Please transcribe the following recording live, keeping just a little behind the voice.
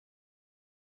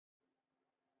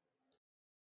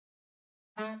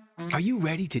Are you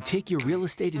ready to take your real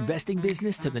estate investing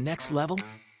business to the next level?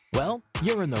 Well,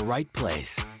 you're in the right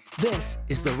place. This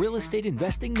is the Real Estate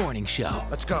Investing Morning Show.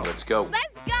 Let's go. Let's go. Let's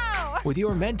go! With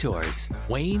your mentors,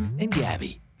 Wayne and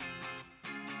Gabby.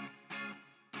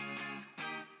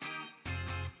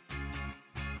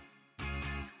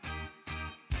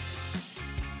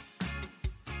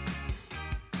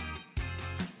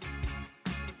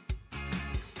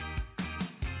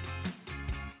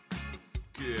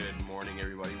 Good morning,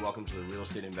 everybody. Welcome to the Real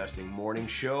Estate Investing Morning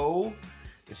Show.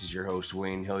 This is your host,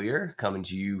 Wayne Hillier, coming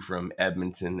to you from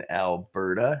Edmonton,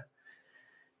 Alberta.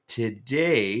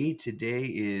 Today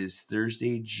is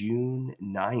Thursday, June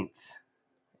 9th,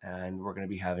 and we're going to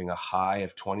be having a high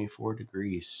of 24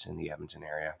 degrees in the Edmonton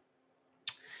area.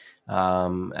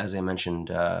 As I mentioned,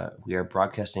 we are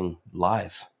broadcasting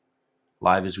live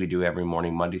as we do every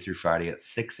morning, Monday through Friday at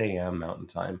 6 a.m. Mountain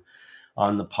Time.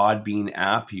 On the Podbean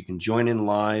app, you can join in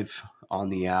live on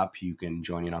the app. You can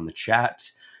join in on the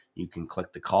chat. You can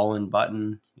click the call-in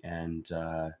button and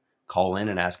call in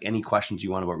and ask any questions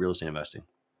you want about real estate investing.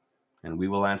 And we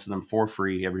will answer them for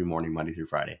free every morning, Monday through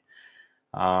Friday.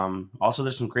 Also,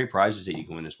 there's some great prizes that you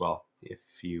can win as well.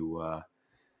 If you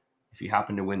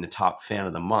happen to win the top fan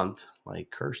of the month,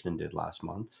 like Kirsten did last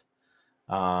month,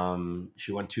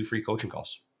 she won 2 free coaching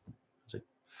calls. It's like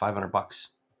 $500.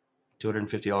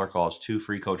 $250 calls, 2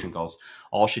 free coaching calls.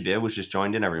 All she did was just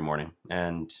joined in every morning,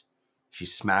 and she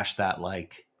smashed that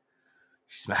like.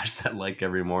 She smashed that like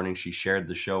every morning. She shared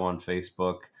the show on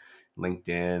Facebook,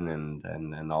 LinkedIn,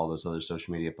 and all those other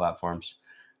social media platforms.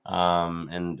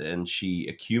 And she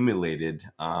accumulated,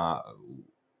 I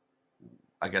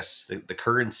guess the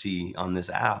currency on this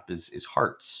app is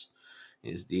hearts.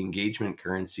 Is the engagement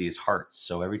currency is hearts.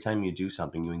 So every time you do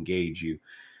something, you engage, you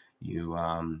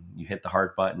hit the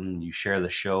heart button, you share the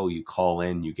show, you call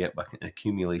in, you get an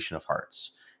accumulation of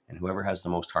hearts. And whoever has the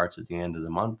most hearts at the end of the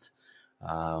month,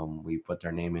 we put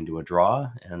their name into a draw,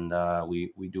 and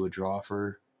we do a draw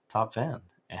for top fan.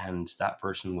 And that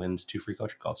person wins 2 free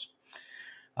coaching calls.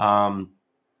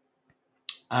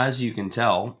 As you can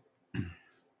tell,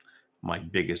 my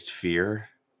biggest fear,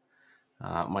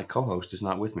 my co-host is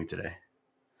not with me today.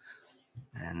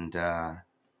 And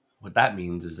what that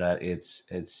means is that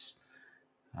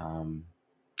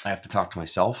I have to talk to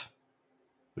myself,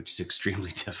 which is extremely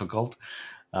difficult.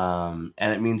 And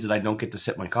it means that I don't get to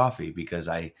sip my coffee, because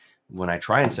when I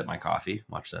try and sip my coffee,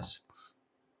 watch this.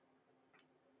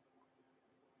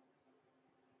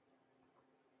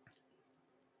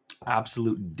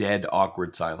 Absolute dead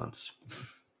awkward silence.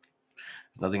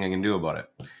 There's nothing I can do about it.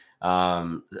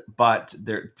 But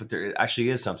there actually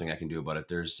is something I can do about it.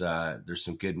 There's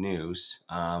some good news.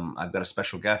 I've got a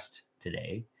special guest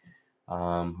today,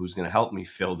 who's going to help me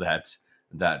fill that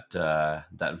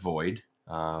void,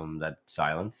 that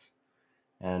silence,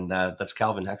 and that's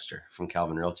Calvin Hexter from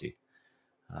Calvin Realty.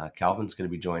 Calvin's going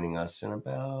to be joining us in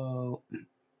about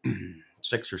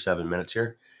 6 or 7 minutes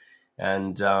here,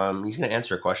 and he's going to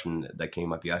answer a question that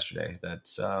came up yesterday that,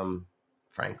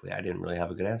 frankly, I didn't really have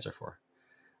a good answer for.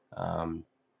 And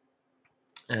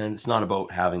it's not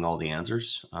about having all the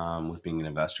answers with being an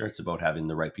investor. It's about having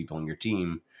the right people in your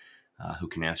team who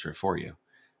can answer it for you.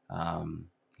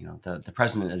 The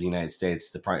president of the United States,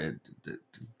 the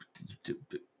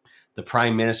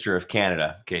prime minister of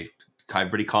Canada. Okay,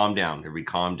 everybody calm down. Everybody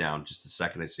calm down. Just a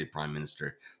second I say prime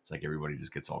minister, it's like everybody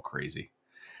just gets all crazy.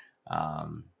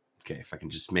 Okay, if I can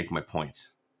just make my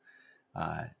point.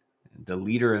 The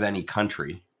leader of any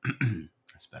country,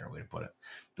 that's a better way to put it.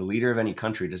 The leader of any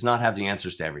country does not have the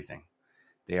answers to everything.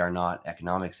 They are not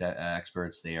economics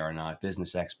experts. They are not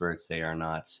business experts. They are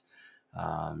not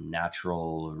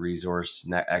natural resource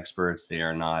experts. They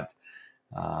are not.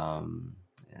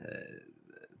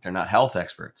 They're not health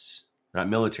experts. They're not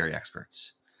military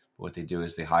experts. But what they do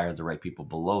is they hire the right people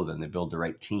below them. They build the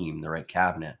right team, the right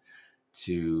cabinet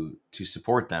to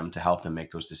support them, to help them make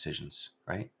those decisions.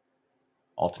 Right.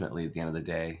 Ultimately, at the end of the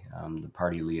day, the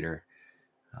party leader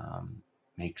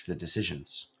makes the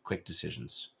decisions, quick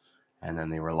decisions, and then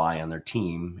they rely on their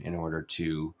team in order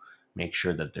to make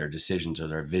sure that their decisions or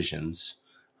their visions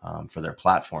for their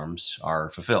platforms are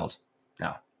fulfilled.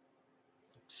 Now,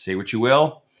 say what you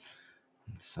will.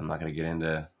 So I'm not going to get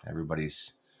into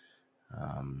everybody's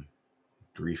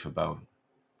grief about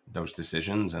those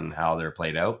decisions and how they're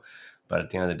played out. But at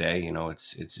the end of the day,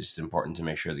 it's just important to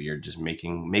make sure that you're just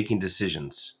making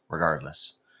decisions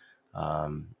regardless.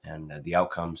 And the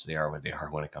outcomes, they are what they are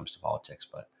when it comes to politics.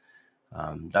 But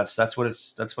that's what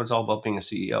it's all about being a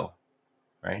CEO,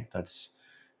 right?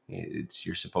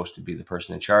 You're supposed to be the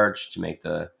person in charge to make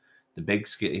the the big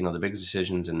the big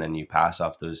decisions, and then you pass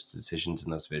off those decisions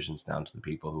and those visions down to the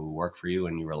people who work for you,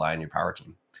 and you rely on your power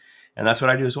team. And that's what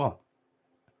I do as well.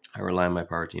 I rely on my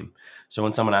power team. So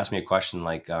when someone asks me a question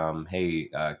like, hey,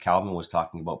 Calvin was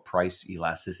talking about price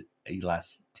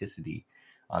elasticity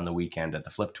on the weekend at the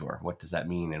Flip Tour. What does that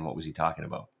mean? And what was he talking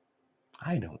about?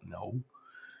 I don't know.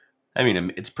 I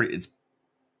mean, it's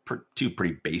two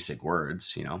pretty basic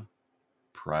words,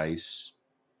 price,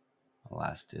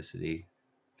 elasticity.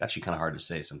 It's actually kind of hard to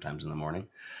say sometimes in the morning.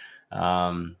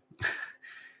 But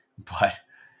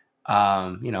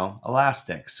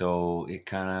elastic. So it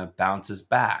kind of bounces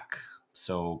back.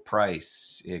 So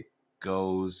price, it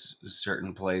goes a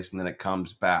certain place and then it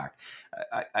comes back.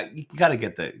 You got to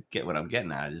get what I'm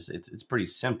getting at. It's pretty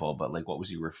simple, but like, what was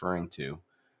he referring to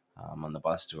on the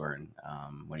bus tour and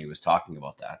when he was talking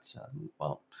about that? So,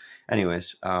 well,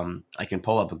 anyways, I can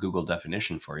pull up a Google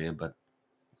definition for you, but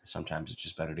sometimes it's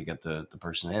just better to get the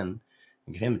person in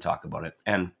and get him to talk about it.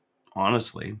 And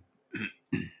honestly,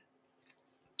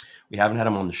 we haven't had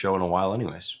him on the show in a while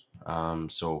anyways.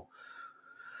 So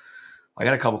I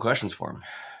got a couple questions for him.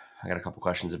 I got a couple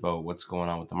questions about what's going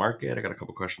on with the market. I got a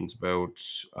couple questions about,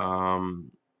 I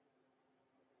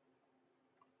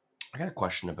got a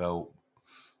question about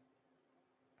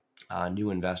new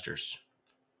investors.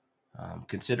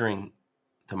 Considering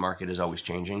the market is always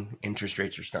changing, interest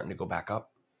rates are starting to go back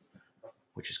up,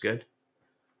 which is good.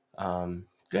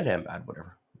 Good and bad,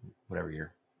 whatever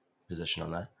your position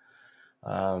on that.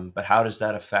 But how does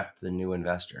that affect the new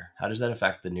investor? How does that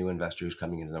affect the new investor who's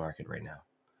coming into the market right now?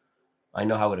 I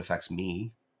know how it affects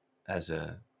me as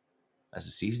a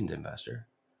seasoned investor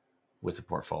with a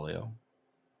portfolio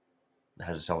that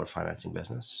has a seller financing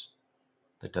business,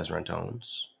 that does rent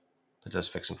owns, that does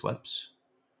fix and flips.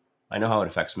 I know how it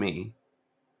affects me.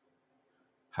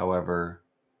 However,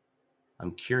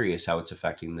 I'm curious how it's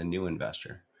affecting the new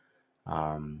investor,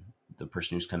 the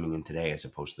person who's coming in today as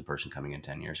opposed to the person coming in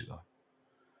 10 years ago.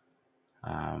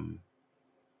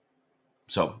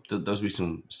 So those will be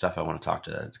some stuff I want to talk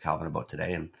to Calvin about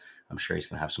today, and I'm sure he's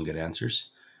going to have some good answers.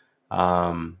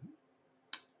 I'm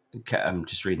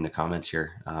just reading the comments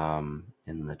here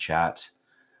in the chat.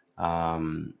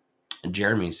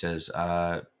 Jeremy says,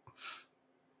 I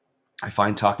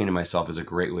find talking to myself is a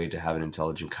great way to have an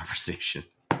intelligent conversation.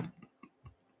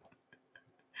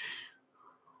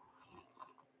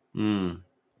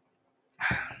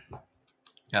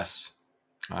 Yes.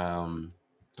 Don't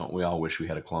we all wish we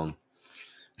had a clone?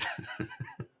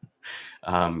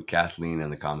 Kathleen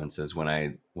in the comments says, when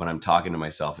I'm talking to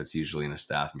myself, it's usually in a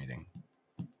staff meeting.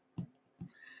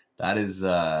 That is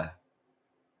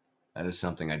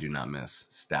something I do not miss,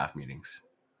 staff meetings.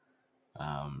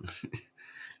 I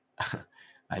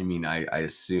mean, I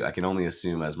assume, I can only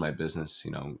assume as my business,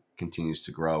 continues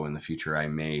to grow in the future, I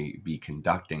may be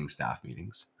conducting staff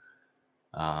meetings.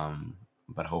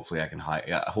 But hopefully I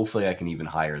can even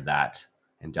hire that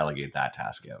and delegate that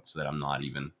task out so that I'm not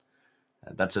even,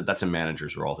 that's a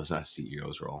manager's role. That's not a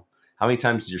CEO's role. How many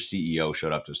times has your CEO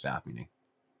showed up to a staff meeting?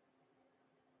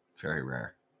 Very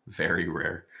rare. Very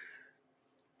rare.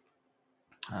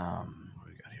 What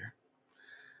do we got here?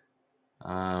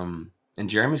 And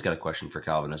Jeremy's got a question for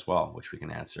Calvin as well, which we can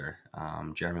answer.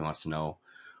 Jeremy wants to know,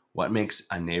 what makes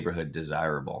a neighborhood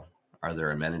desirable? Are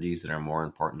there amenities that are more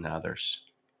important than others?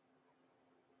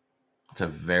 It's a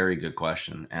very good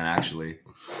question. And actually,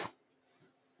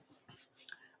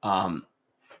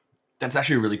 that's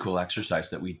actually a really cool exercise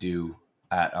that we do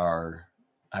at our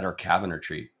cabin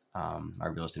retreat,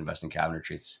 our real estate investing cabin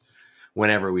retreats,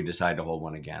 whenever we decide to hold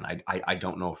one again. I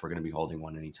don't know if we're going to be holding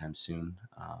one anytime soon.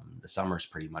 The summer's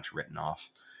pretty much written off.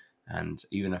 And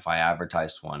even if I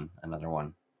advertised another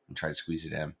one, and try to squeeze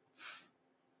it in,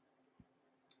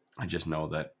 I just know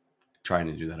that trying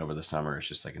to do that over the summer is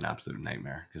just like an absolute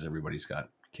nightmare because everybody's got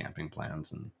camping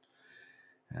plans and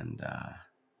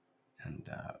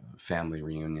family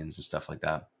reunions and stuff like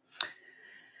that.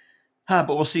 But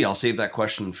we'll see. I'll save that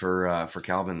question for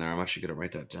Calvin there. I'm actually going to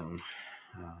write that down.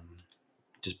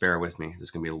 Just bear with me. There's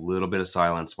going to be a little bit of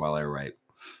silence while I write.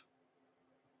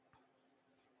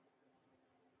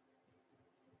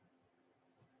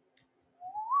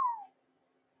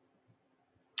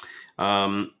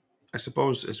 I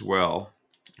suppose as well,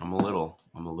 I'm a little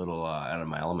out of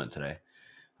my element today.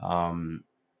 I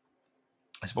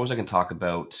suppose I can talk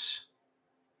about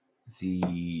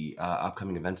the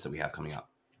upcoming events that we have coming up.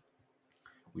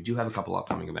 We do have a couple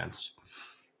upcoming events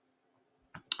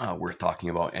worth talking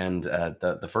about, and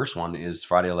the first one is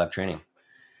Friday Live Training.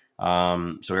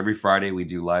 So every Friday we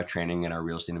do live training in our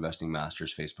Real Estate Investing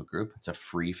Masters Facebook group. It's a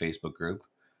free Facebook group.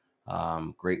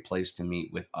 Great place to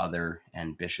meet with other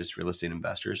ambitious real estate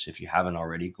investors. If you haven't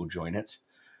already, go join it.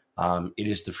 It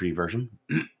is the free version.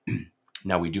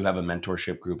 Now, we do have a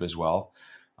mentorship group as well,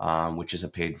 which is a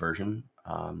paid version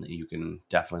that you can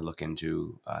definitely look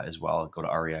into as well. Go to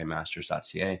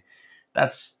reimasters.ca.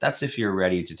 That's if you're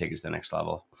ready to take it to the next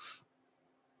level.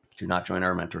 Do not join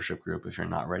our mentorship group if you're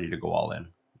not ready to go all in,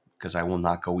 because I will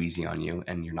not go easy on you,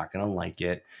 and you're not going to like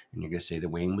it, and you're going to say that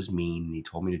Wayne was mean and he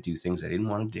told me to do things I didn't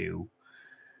want to do.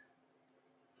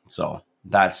 So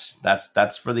that's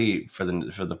for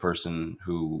the person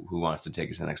who wants to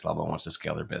take it to the next level, wants to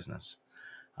scale their business,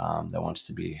 that wants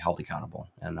to be held accountable,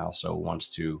 and also wants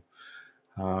to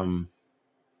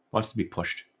be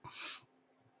pushed.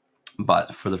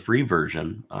 But for the free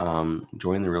version,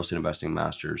 join the Real Estate Investing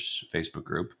Masters Facebook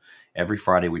group. Every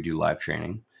Friday we do live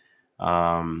training.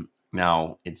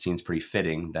 Now, it seems pretty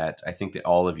fitting that I think that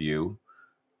all of you,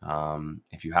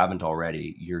 if you haven't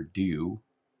already, you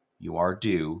are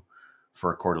due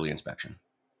for a quarterly inspection.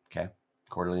 Okay?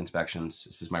 Quarterly inspections.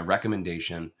 This is my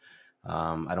recommendation.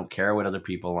 I don't care what other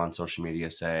people on social media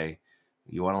say.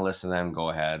 You want to listen to them, go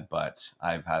ahead. But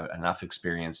I've had enough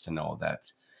experience to know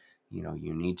that,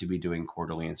 you need to be doing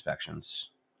quarterly inspections.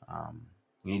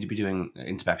 You need to be doing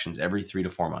inspections every 3 to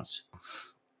 4 months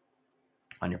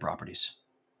on your properties.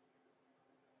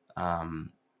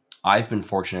 I've been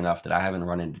fortunate enough that I haven't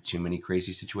run into too many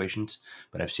crazy situations,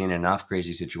 but I've seen enough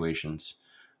crazy situations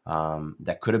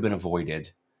that could have been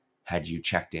avoided had you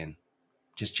checked in.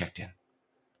 Just checked in.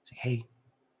 Say, hey,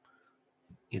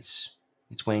 it's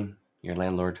Wayne, your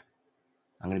landlord.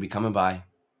 I'm going to be coming by.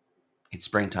 It's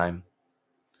springtime.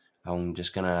 I'm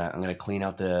gonna clean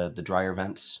out the dryer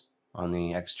vents on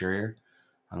the exterior.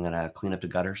 I'm gonna clean up the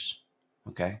gutters,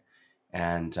 okay?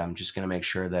 And I'm just gonna make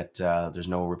sure that there's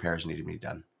no repairs need to be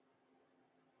done.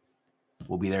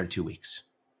 We'll be there in 2 weeks,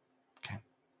 okay?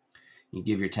 You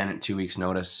give your tenant 2 weeks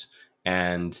notice,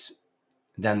 and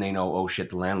then they know, oh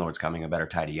shit, the landlord's coming. I better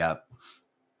tidy up.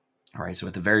 All right. So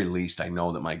at the very least, I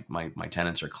know that my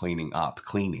tenants are cleaning,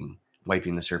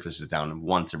 wiping the surfaces down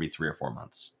once every 3 or 4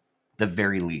 months. The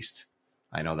very least,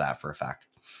 I know that for a fact.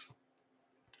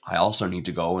 I also need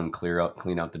to go and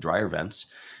clean out the dryer vents,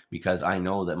 because I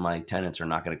know that my tenants are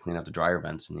not going to clean out the dryer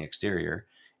vents in the exterior.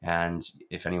 And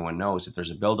if anyone knows, if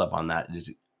there's a buildup on that,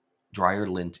 dryer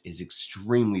lint is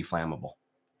extremely flammable.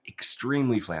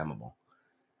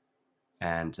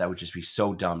 And that would just be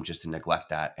so dumb just to neglect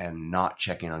that and not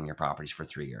check in on your properties for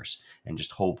 3 years and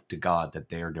just hope to God that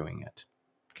they are doing it.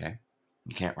 Okay?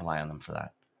 You can't rely on them for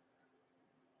that.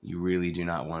 You really do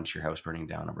not want your house burning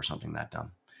down over something that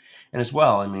dumb. And as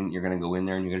well, you're going to go in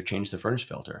there and you're going to change the furnace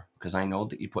filter, because I know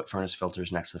that you put furnace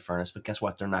filters next to the furnace, but guess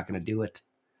what? They're not going to do it.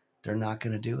 They're not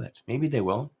going to do it. Maybe they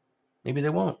will. Maybe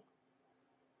they won't.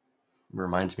 It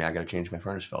reminds me, I got to change my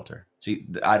furnace filter. See,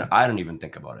 I don't even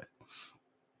think about it.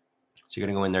 So you're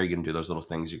going to go in there, you're going to do those little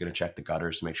things. You're going to check the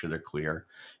gutters to make sure they're clear.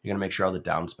 You're going to make sure all the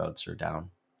downspouts are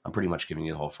down. I'm pretty much giving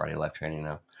you the whole Friday Live training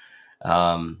now.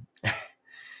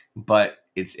 But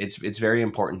it's very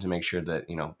important to make sure that,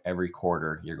 every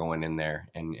quarter you're going in there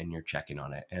and you're checking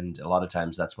on it. And a lot of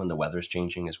times that's when the weather's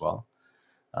changing as well.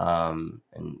 And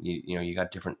you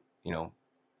got different,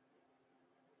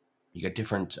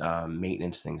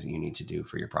 maintenance things that you need to do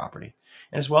for your property.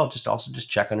 And as well, just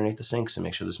check underneath the sinks and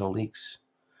make sure there's no leaks.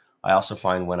 I also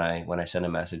find when I send a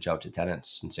message out to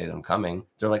tenants and say that I'm coming,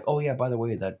 they're like, oh yeah, by the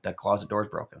way, that closet door is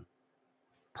broken.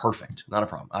 Perfect. Not a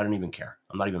problem. I don't even care.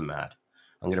 I'm not even mad.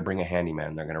 I'm going to bring a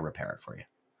handyman. They're going to repair it for you.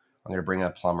 I'm going to bring a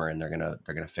plumber and they're going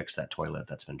to fix that toilet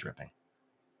that's been dripping.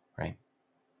 Right.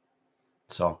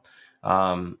 So,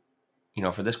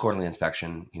 for this quarterly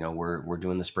inspection, we're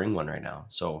doing the spring one right now.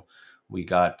 So we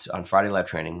got on Friday Live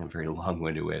training, a very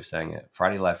long-winded way of saying it.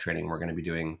 Friday Live training, we're going to be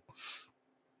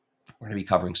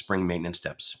covering spring maintenance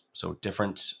tips. So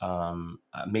different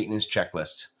maintenance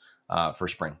checklist for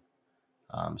spring.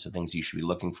 So things you should be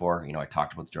looking for. I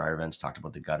talked about the dryer vents, talked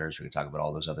about the gutters. We're going to talk about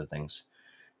all those other things.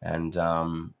 And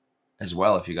as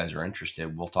well, if you guys are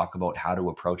interested, we'll talk about how to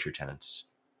approach your tenants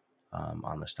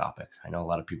on this topic. I know a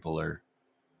lot of people are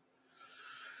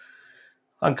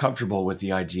uncomfortable with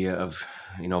the idea of,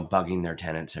 bugging their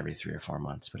tenants every 3 or 4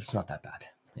 months, but it's not that bad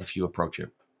if you approach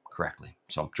it correctly.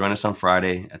 So join us on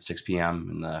Friday at 6 p.m.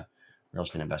 in the Real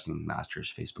Estate Investing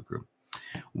Masters Facebook group.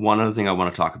 One other thing I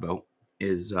want to talk about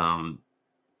is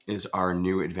our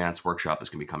new advanced workshop is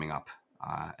going to be coming up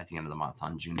at the end of the month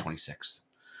on June 26th.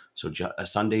 So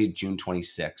Sunday, June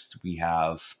 26th, we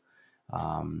have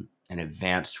an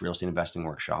advanced real estate investing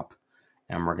workshop,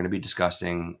 and we're going to be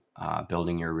discussing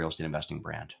building your real estate investing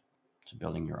brand. So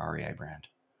building your REI brand.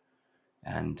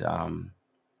 And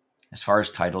as far as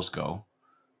titles go,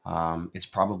 It's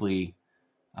probably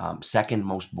second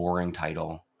most boring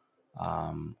title,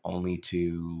 only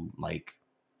to like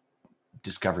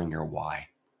discovering your why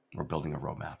or building a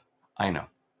roadmap.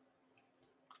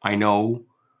 I know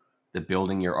that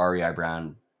building your REI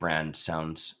brand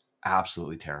sounds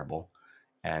absolutely terrible.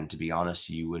 And to be honest,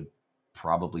 you would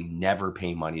probably never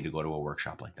pay money to go to a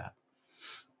workshop like that.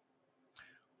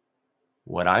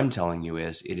 What I'm telling you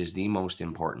is it is the most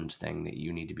important thing that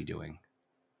you need to be doing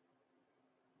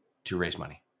to raise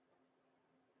money.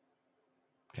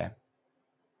 Okay.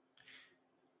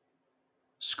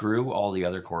 Screw all the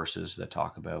other courses that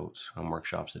talk about and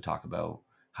workshops that talk about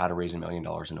how to raise $1 million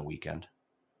in a weekend.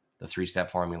 The 3-step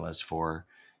formulas for,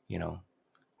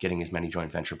 getting as many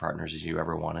joint venture partners as you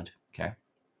ever wanted. Okay.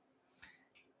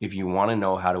 If you want to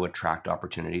know how to attract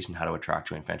opportunities and how to attract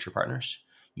joint venture partners,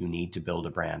 you need to build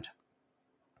a brand,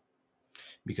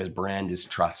 because brand is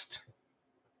trust,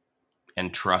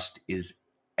 and trust is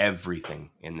everything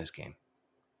in this game.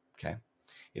 Okay.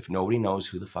 If nobody knows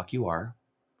who the fuck you are,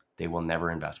 they will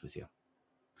never invest with you.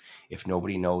 If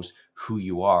nobody knows who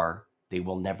you are, they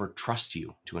will never trust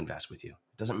you to invest with you.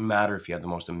 It doesn't matter if you have the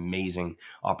most amazing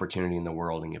opportunity in the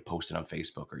world and you post it on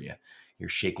Facebook, or you're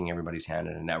shaking everybody's hand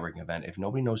at a networking event. If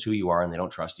nobody knows who you are and they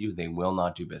don't trust you, they will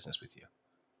not do business with you.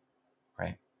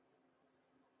 Right?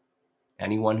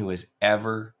 Anyone who has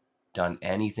ever done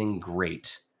anything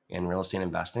great in real estate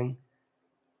investing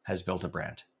has built a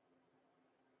brand.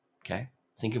 Okay?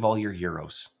 Think of all your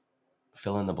heroes.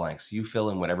 Fill in the blanks. You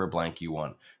fill in whatever blank you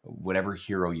want, whatever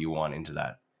hero you want into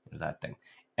that thing.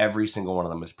 Every single one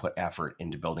of them has put effort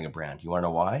into building a brand. You want to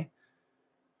know why?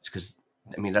 It's because,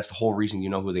 that's the whole reason you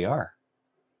know who they are,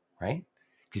 right?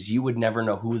 Because you would never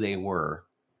know who they were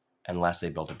unless they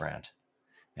built a brand.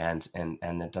 And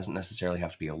it doesn't necessarily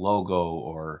have to be a logo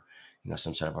or,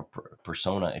 some sort of a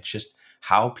persona. It's just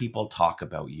how people talk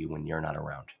about you when you're not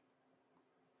around.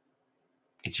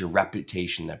 It's your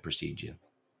reputation that precedes you.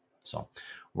 So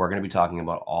we're going to be talking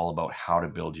all about how to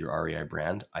build your REI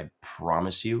brand. I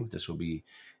promise you this will be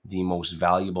the most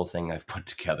valuable thing I've put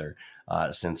together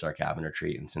since our cabin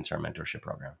retreat and since our mentorship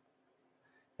program.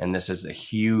 And this is a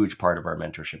huge part of our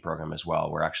mentorship program as well.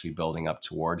 We're actually building up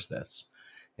towards this,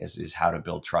 is how to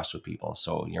build trust with people.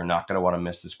 So you're not going to want to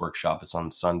miss this workshop. It's on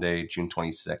Sunday, June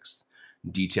 26th.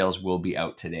 Details will be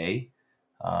out today.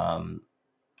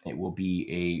 It will be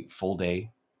a full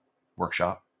day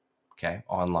workshop, okay,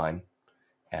 online.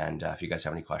 And if you guys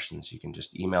have any questions, you can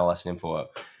just email us info at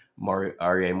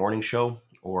REI Morning Show,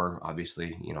 or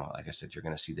obviously, like I said, you're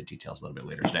going to see the details a little bit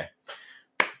later today.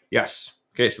 Yes.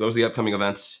 Okay. So those are the upcoming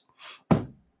events.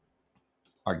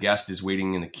 Our guest is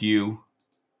waiting in the queue.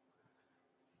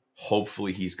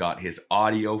 Hopefully he's got his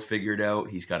audio figured out.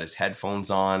 He's got his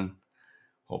headphones on.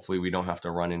 Hopefully we don't have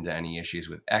to run into any issues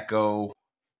with echo.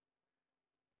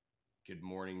 Good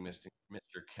morning, Mr.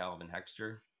 Calvin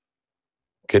Hexter.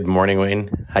 Good morning,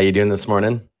 Wayne. How you doing this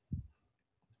morning?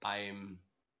 I'm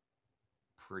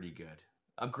pretty good.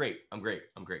 I'm great.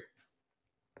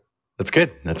 That's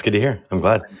good. That's good to hear. I'm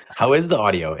glad. How is the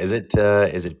audio? Is it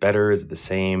better? Is it the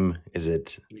same? Is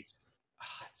it? It's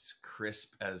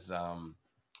crisp as I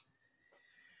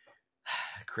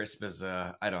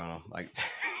don't know, like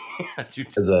as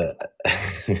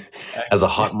a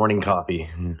hot morning coffee.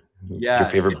 Yeah, your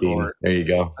favorite bean. There you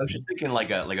go. I was just thinking like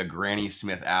a Granny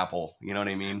Smith apple. You know what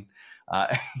I mean?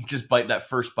 Just bite that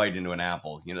first bite into an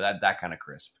apple. That kind of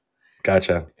crisp.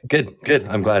 Gotcha. Good.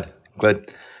 I'm glad.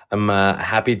 I'm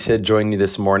happy to join you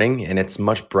this morning, and it's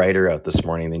much brighter out this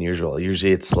morning than usual.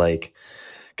 Usually it's like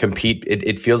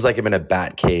it feels like I'm in a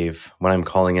bat cave when I'm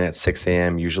calling in at 6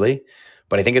 a.m. usually.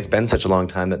 But I think it's been such a long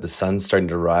time that the sun's starting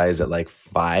to rise at like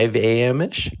 5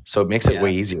 a.m.-ish. So it makes it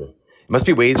way easier. It must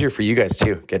be way easier for you guys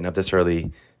too, getting up this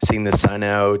early, seeing the sun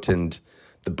out and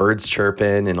the birds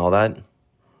chirping and all that.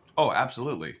 Oh,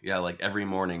 absolutely. Yeah, like every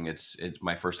morning it's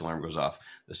my first alarm goes off.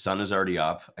 The sun is already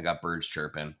up. I got birds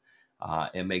chirping.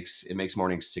 It makes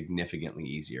mornings significantly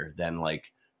easier than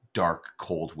like dark,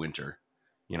 cold winter.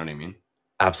 You know what I mean?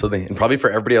 Absolutely. And probably for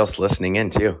everybody else listening in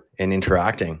too and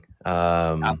interacting.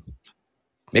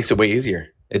 Makes it way easier.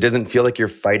 It doesn't feel like you're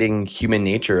fighting human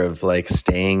nature of like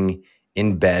staying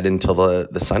in bed until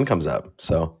the sun comes up.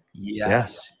 So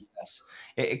yes.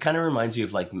 It kind of reminds you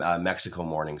of like Mexico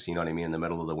mornings. You know what I mean? In the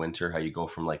middle of the winter, how you go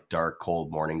from like dark, cold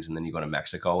mornings and then you go to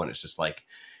Mexico and it's just like,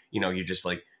 you just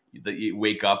like you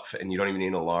wake up and you don't even need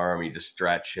an alarm. You just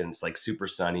stretch and it's like super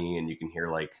sunny and you can hear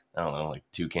like, I don't know, like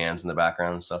toucans in the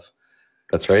background and stuff.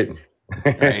 That's right.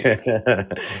 Right?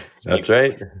 That's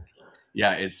right.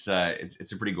 Yeah, it's a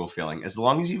pretty cool feeling. As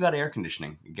long as you've got air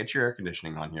conditioning, get your air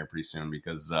conditioning on here pretty soon,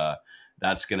 because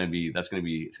it's gonna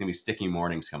be sticky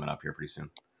mornings coming up here pretty soon.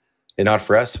 And not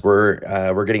for us.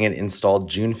 We're getting it installed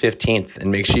June 15th, and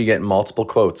make sure you get multiple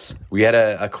quotes. We had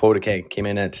a quote, okay, came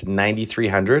in at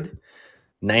 9,300, Yeah.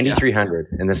 9,300,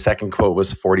 and the second quote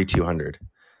was 4,200.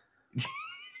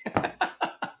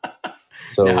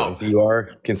 So Now, if you are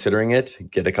considering it,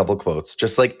 get a couple quotes.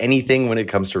 Just like anything when it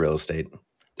comes to real estate,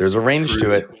 there's a range to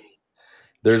true, it.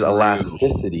 There's true.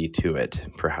 elasticity to it,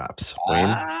 perhaps.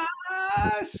 Wayne?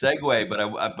 Segue,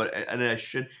 and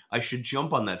I should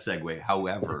jump on that segue.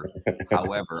 However,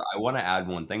 I want to add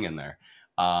one thing in there,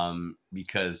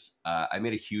 because I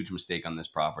made a huge mistake on this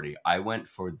property. I went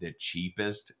for the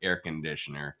cheapest air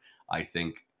conditioner. I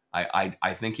think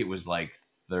I think it was like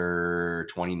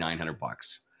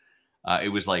 $2,900. It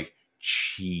was like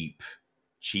cheap.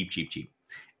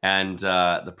 And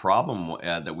the problem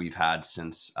that we've had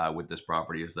since with this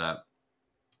property is that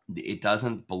it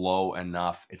doesn't blow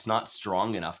enough. It's not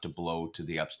strong enough to blow to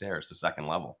the upstairs, the second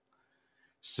level.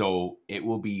 So it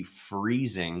will be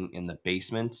freezing in the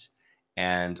basement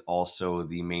and also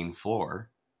the main floor,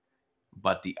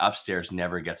 but the upstairs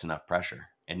never gets enough pressure.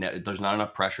 And there's not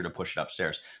enough pressure to push it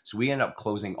upstairs. So we end up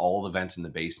closing all the vents in the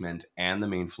basement and the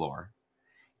main floor,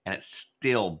 and it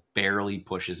still barely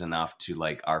pushes enough to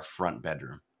like our front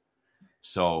bedroom.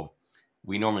 So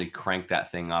we normally crank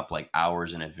that thing up like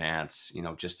hours in advance,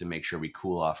 just to make sure we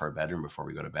cool off our bedroom before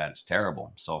we go to bed. It's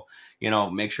terrible. So,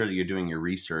 make sure that you're doing your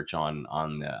research on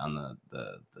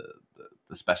the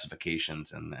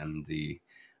specifications and the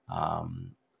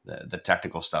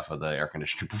technical stuff of the air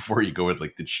conditioner before you go with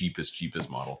like the cheapest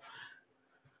model.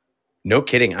 No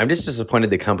kidding. I'm just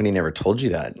disappointed the company never told you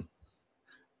that.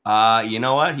 You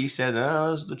know what? He said,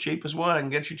 this is the cheapest one. I can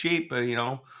get you cheap, but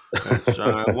it's,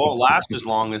 won't last as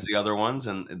long as the other ones.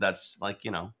 And that's like,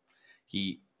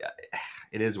 it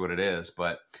is what it is,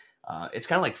 but it's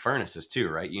kind of like furnaces too,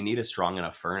 right? You need a strong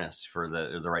enough furnace for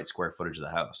the right square footage of the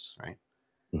house, right?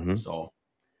 Mm-hmm. So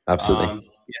absolutely.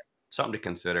 something to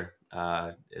consider.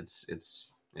 It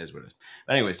is what it is.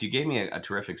 But anyways, you gave me a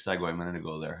terrific segue a minute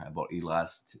ago there about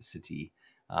elasticity.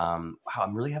 Wow,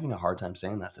 I'm really having a hard time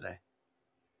saying that today.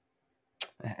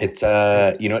 It's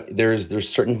there's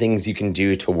certain things you can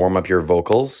do to warm up your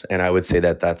vocals, and I would say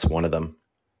that that's one of them.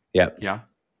 Yeah.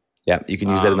 You can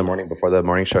use that in the morning before the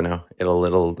morning show. Now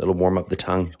it'll warm up the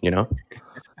tongue.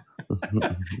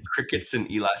 Crickets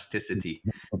and elasticity.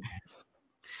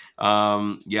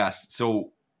 Yes.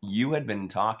 So you had been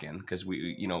talking because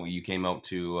you came out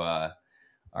to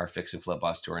our Fix and Flip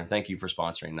bus tour, and thank you for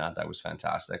sponsoring that. That was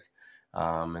fantastic.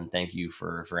 And thank you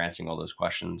for answering all those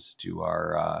questions to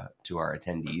our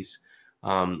attendees.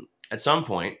 At some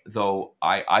point, though,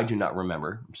 I do not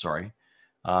remember. I'm sorry.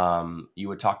 You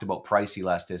had talked about price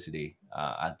elasticity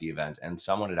at the event, and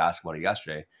someone had asked about it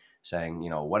yesterday, saying,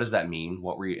 what does that mean?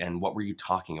 What were you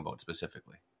talking about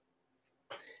specifically?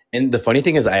 And the funny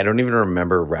thing is, I don't even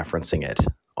remember referencing it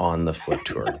on the Flip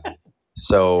tour.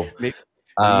 So, maybe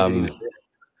you didn't even say it.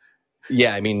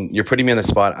 Yeah, I mean, you're putting me on the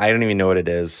spot. I don't even know what it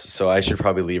is, so I should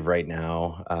probably leave right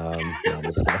now. No, I'm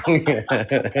just kidding.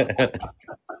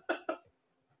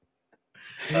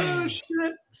 Oh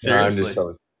shit! Seriously,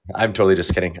 No, I'm totally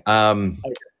just kidding.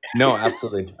 No,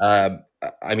 absolutely.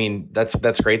 I mean,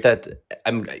 that's great. That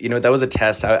that was a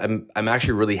test. I'm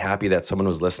actually really happy that someone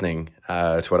was listening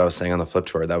to what I was saying on the Flip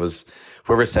tour. That was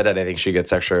whoever said it. I think she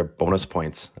gets extra bonus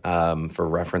points for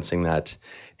referencing that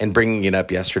and bringing it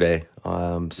up yesterday.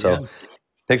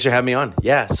 Thanks for having me on.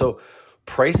 Yeah. So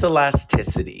price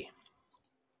elasticity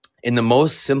in the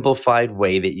most simplified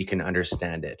way that you can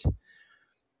understand it.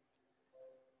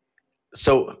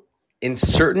 So in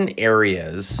certain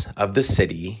areas of the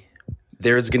city,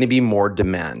 there's going to be more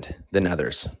demand than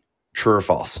others. True or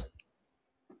false?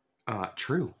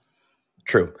 True.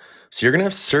 So you're going to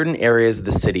have certain areas of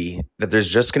the city that there's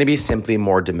just going to be simply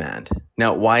more demand.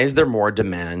 Now, why is there more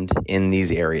demand in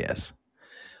these areas?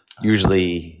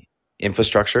 Usually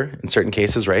infrastructure in certain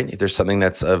cases, right? If there's something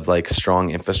that's of like strong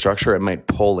infrastructure, it might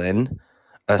pull in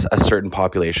a certain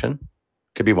population.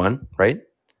 Could be one, right?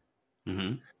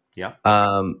 Mm-hmm. Yeah.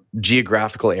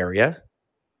 Geographical area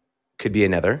could be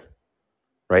another,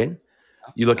 right?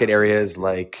 You look at areas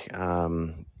like,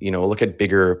 look at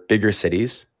bigger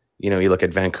cities. You look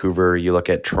at Vancouver, you look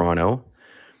at Toronto,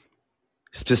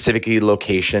 specifically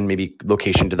location, maybe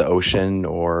location to the ocean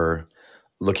or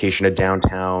location to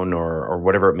downtown or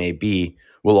whatever it may be,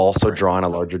 will also draw on a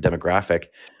larger demographic.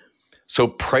 So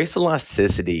price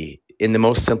elasticity, in the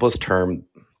most simplest term,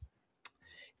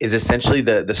 is essentially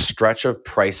the stretch of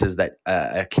prices that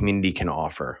a community can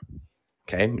offer.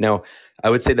 Okay. Now,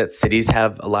 I would say that cities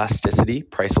have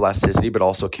price elasticity, but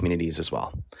also communities as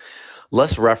well.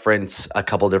 Let's reference a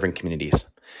couple different communities.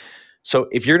 So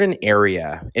if you're in an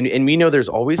area, and we know there's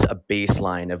always a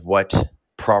baseline of what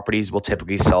properties will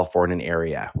typically sell for in an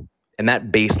area, and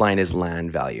that baseline is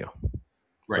land value,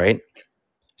 right?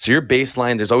 So your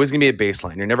baseline, there's always going to be a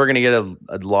baseline. You're never going to get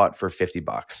a lot for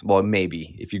 $50. Well,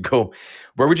 maybe if you go,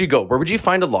 where would you go? Where would you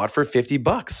find a lot for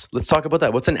 $50? Let's talk about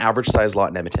that. What's an average size lot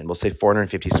in Edmonton? We'll say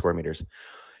 450 square meters.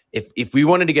 If we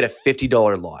wanted to get a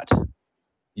 $50 lot,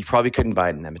 you probably couldn't buy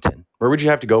it in Edmonton. Where would you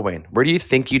have to go, Wayne? Where do you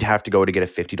think you'd have to go to get a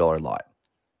 $50 lot?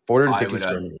 450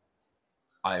 square meters.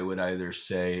 I would either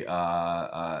say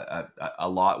a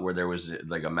lot where there was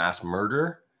like a mass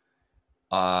murder.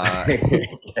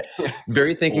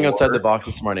 Very thinking outside the box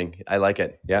this morning. I like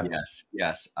it. Yeah.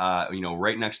 Yes.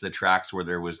 Right next to the tracks where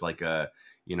there was like a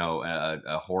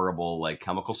horrible like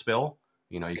chemical spill.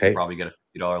 You could probably get a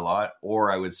 $50 lot, or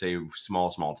I would say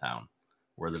small town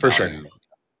where the value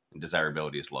and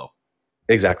desirability is low.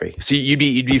 Exactly. So you'd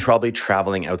be probably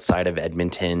traveling outside of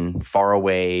Edmonton, far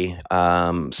away,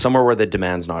 somewhere where the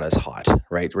demand's not as hot,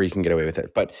 right? Where you can get away with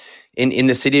it. But in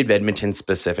the city of Edmonton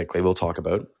specifically, we'll talk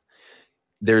about,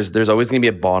 there's always going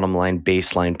to be a bottom line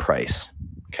baseline price.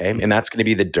 Okay. And that's going to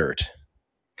be the dirt.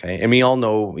 Okay. And we all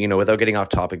know, without getting off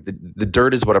topic, the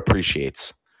dirt is what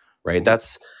appreciates, right?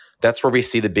 That's where we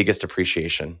see the biggest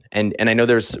appreciation. And I know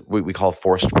there's what we call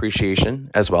forced appreciation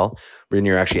as well, when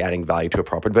you're actually adding value to a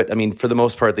property. But I mean, for the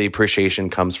most part, the appreciation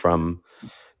comes from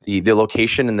the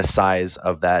location and the size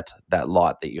of that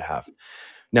lot that you have.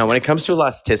 Now, when it comes to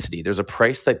elasticity, there's a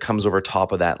price that comes over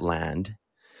top of that land.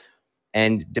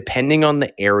 And depending on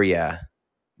the area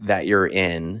that you're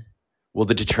in, will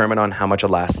determine on how much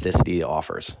elasticity it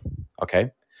offers.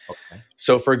 Okay.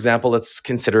 So, for example, let's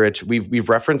consider it. We've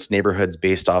referenced neighborhoods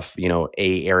based off,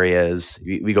 A areas.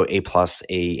 We go A plus,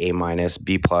 A minus,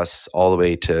 B plus, all the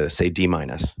way to say D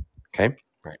minus. Okay.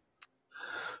 Right.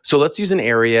 So let's use an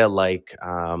area like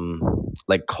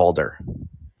Calder,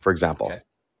 for example.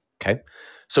 Okay.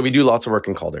 So we do lots of work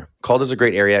in Calder. Calder's a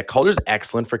great area. Calder's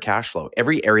excellent for cash flow.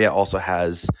 Every area also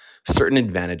has certain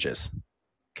advantages.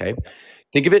 Okay.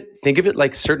 Think of it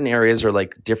like certain areas are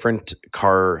like different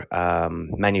car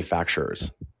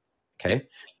manufacturers. Okay.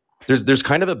 There's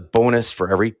kind of a bonus for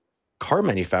every car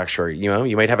manufacturer.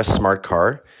 You might have a smart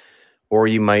car, or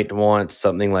you might want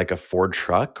something like a Ford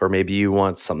truck, or maybe you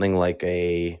want something like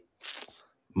a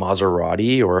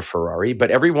Maserati or a Ferrari,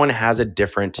 but everyone has a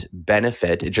different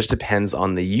benefit. It just depends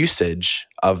on the usage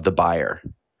of the buyer.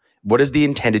 What is the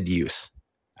intended use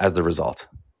as the result?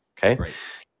 Okay. Right.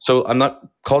 So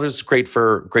Calder's great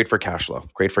for cash flow,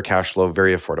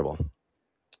 very affordable.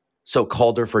 So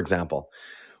Calder, for example,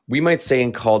 we might say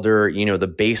in Calder, the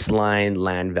baseline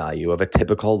land value of a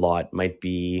typical lot might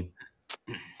be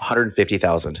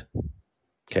 $150,000.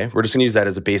 Okay. We're just going to use that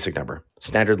as a basic number.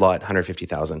 Standard lot,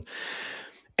 $150,000.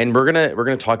 And we're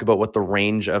gonna talk about what the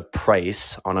range of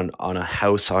price on a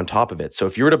house on top of it. So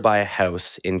if you were to buy a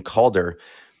house in Calder,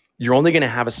 you're only going to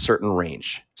have a certain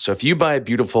range. So if you buy a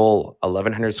beautiful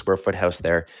 1,100 square foot house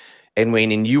there, and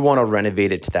Wayne, and you want to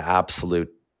renovate it to the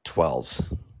absolute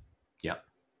 12s. Yeah.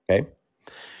 Okay.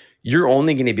 You're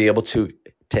only going to be able to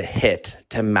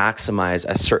maximize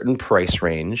a certain price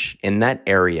range in that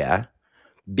area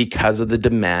because of the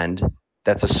demand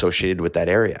that's associated with that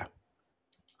area.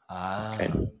 Okay.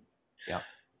 Yeah.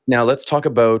 Now let's talk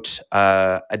about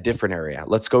a different area.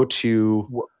 Let's go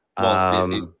to.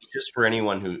 Just for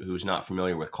anyone who's not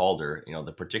familiar with Calder,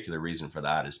 the particular reason for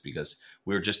that is because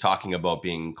we were just talking about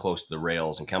being close to the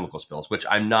rails and chemical spills, which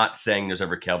I'm not saying there's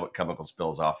ever chemical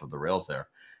spills off of the rails there,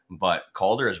 but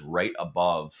Calder is right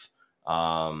above,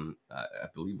 I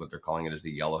believe what they're calling it is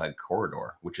the Yellowhead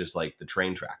Corridor, which is like the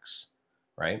train tracks,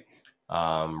 right?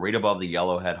 Right above the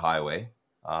Yellowhead Highway.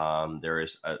 There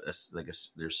is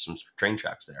there's some train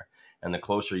tracks there, and the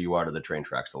closer you are to the train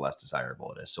tracks, the less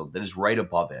desirable it is. So that is right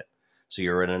above it. So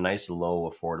you're in a nice, low,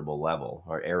 affordable level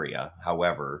or area.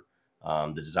 However,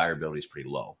 the desirability is pretty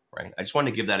low, right? I just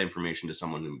wanted to give that information to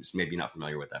someone who's maybe not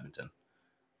familiar with Edmonton.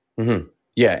 Mm-hmm.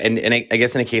 Yeah, and I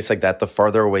guess in a case like that, the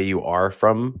farther away you are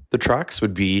from the tracks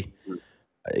would be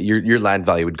your land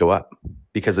value would go up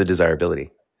because of the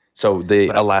desirability. So the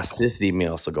elasticity may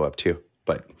also go up too.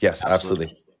 But yes,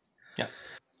 absolutely. Yeah.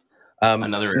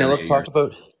 Another area. Now let's talk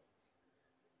about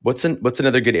what's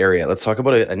another good area. Let's talk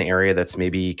about an area that's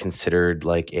maybe considered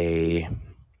like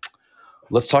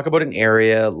let's talk about an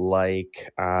area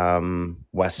like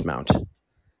Westmount.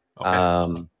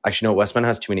 Okay. Actually, no, Westmount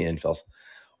has too many infills.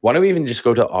 Why don't we even just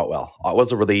go to Otwell?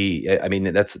 Otwell's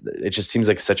it just seems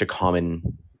like such a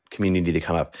common community to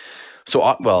come up. So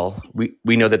Otwell,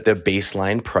 we know that the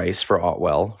baseline price for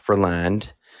Otwell for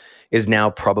land is now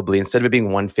probably, instead of it being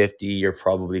 $150, you're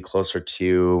probably closer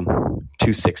to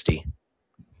 $260.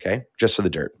 Okay. Just for the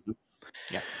dirt.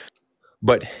 Yeah.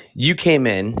 But you came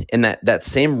in that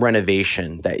same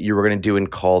renovation that you were going to do in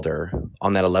Calder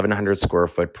on that 1,100 square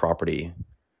foot property,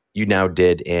 you now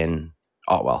did in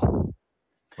Otwell.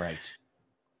 Right.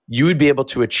 You would be able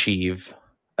to achieve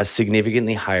a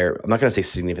significantly higher, I'm not going to say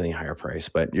significantly higher price,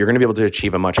 but you're going to be able to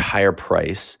achieve a much higher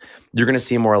price. You're going to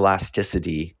see more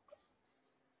elasticity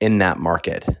in that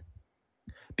market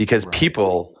because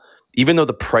people, even though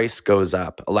the price goes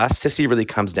up, elasticity really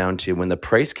comes down to when the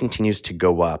price continues to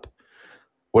go up,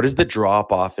 what is the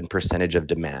drop off in percentage of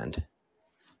demand?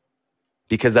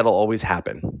 Because that'll always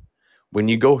happen. When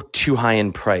you go too high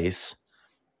in price,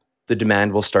 the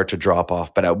demand will start to drop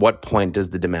off. But at what point does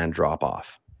the demand drop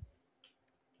off?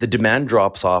 The demand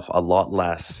drops off a lot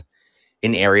less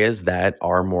in areas that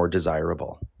are more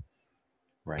desirable.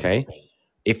 Right. Okay.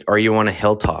 Are you on a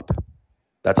hilltop?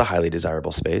 That's a highly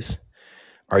desirable space.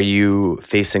 Are you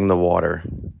facing the water?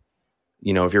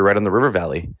 If you're right on the river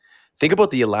valley, think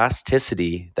about the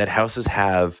elasticity that houses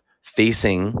have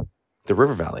facing the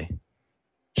river valley.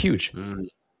 Huge,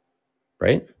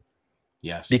 right?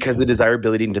 Yes. Because the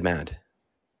desirability and demand.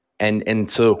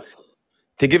 And so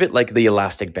think of it like the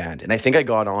elastic band. And I think I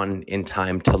got on in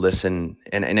time to listen,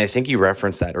 and I think you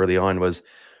referenced that early on, was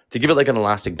think of it like an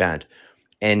elastic band.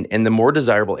 And the more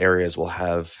desirable areas will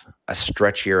have a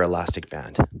stretchier elastic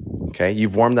band. Okay.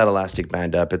 You've warmed that elastic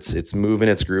band up. It's moving,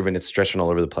 it's grooving, it's stretching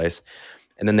all over the place.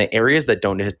 And then the areas that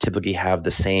don't typically have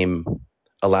the same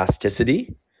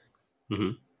elasticity,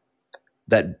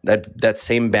 that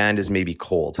same band is maybe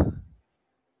cold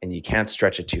and you can't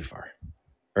stretch it too far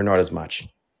or not as much.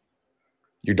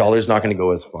 Your dollar's not going to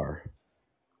go as far.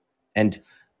 And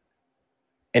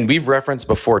we've referenced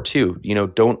before too,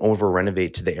 don't over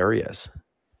renovate to the areas,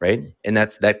 right? And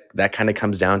that kind of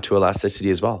comes down to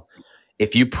elasticity as well.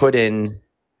 If you put in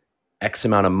X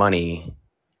amount of money,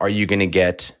 are you going to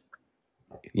get,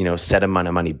 set amount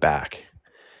of money back?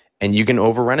 And you can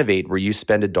over renovate where you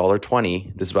spend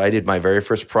 $1.20. This is what I did. My very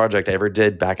first project I ever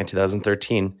did back in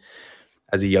 2013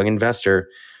 as a young investor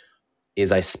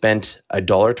is I spent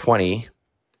 $1.20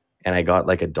 and I got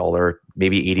like $1,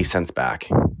 maybe 80 cents back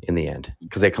in the end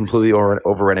because I completely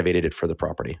over renovated it for the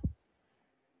property.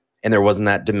 And there wasn't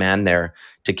that demand there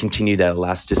to continue that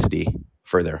elasticity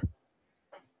further.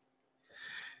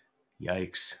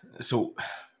 Yikes. So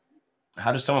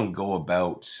how does someone go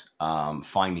about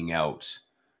finding out,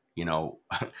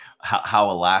 how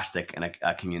elastic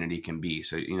a community can be?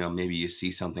 So, maybe you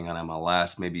see something on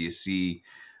MLS, maybe you see,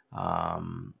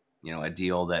 a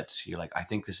deal that you're like, I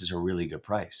think this is a really good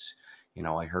price.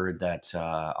 I heard that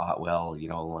Otwell,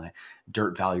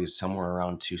 dirt value is somewhere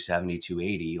around 270,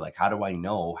 280. Like, how do I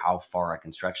know how far I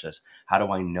can stretch this? How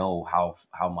do I know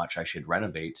how much I should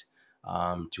renovate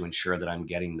to ensure that I'm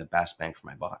getting the best bang for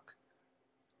my buck?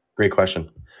 Great question.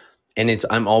 And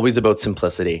I'm always about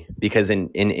simplicity because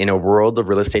in a world of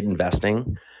real estate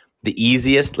investing, the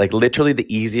easiest, like literally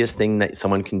the easiest thing that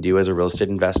someone can do as a real estate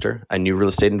investor, a new real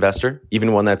estate investor,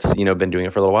 even one that's, been doing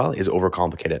it for a little while, is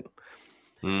overcomplicate it.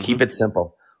 Keep it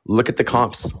simple. Look at the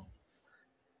comps.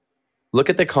 Look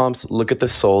at the comps, look at the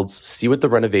solds, see what the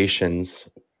renovations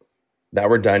that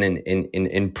were done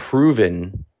in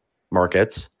proven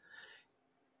markets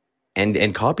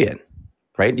and copy it,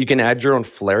 right? You can add your own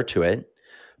flair to it,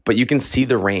 but you can see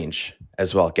the range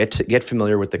as well. Get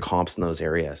familiar with the comps in those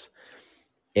areas.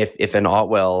 If in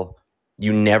Otwell,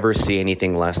 you never see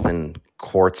anything less than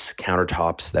quartz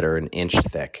countertops that are an inch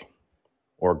thick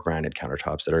or granite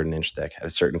countertops that are an inch thick at a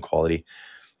certain quality,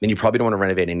 then you probably don't want to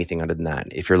renovate anything other than that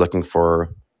if you're looking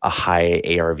for a high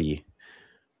ARV,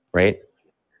 right?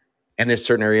 And there's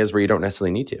certain areas where you don't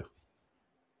necessarily need to,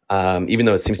 even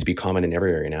though it seems to be common in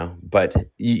every area now. But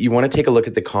you want to take a look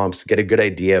at the comps, get a good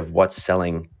idea of what's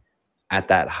selling at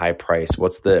that high price.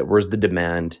 Where's the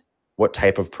demand? What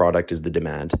type of product is the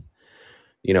demand?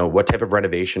 What type of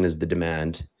renovation is the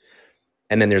demand?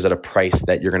 And then there's at a price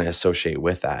that you're going to associate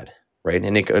with that, right?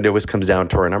 And it always comes down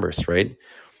to our numbers, right?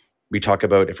 We talk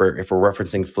about, if we're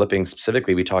referencing flipping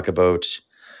specifically, we talk about,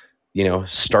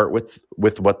 start with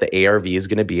what the ARV is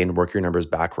going to be and work your numbers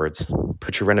backwards.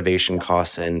 Put your renovation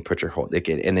costs in,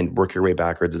 and then work your way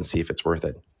backwards and see if it's worth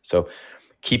it. So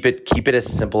keep it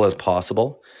as simple as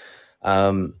possible.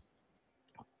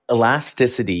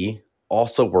 Elasticity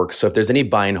also works. So if there's any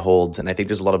buy and holds, and I think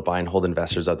there's a lot of buy and hold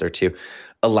investors out there too,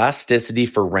 elasticity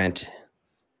for rent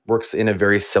works in a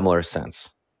very similar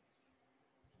sense.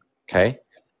 Okay.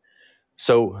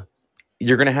 So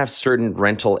you're going to have certain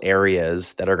rental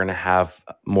areas that are going to have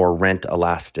more rent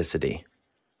elasticity.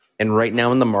 And right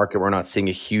now in the market, we're not seeing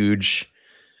a huge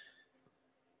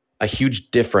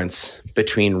difference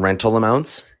between rental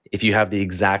amounts if you have the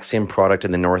exact same product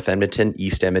in the North Edmonton,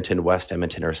 East Edmonton, West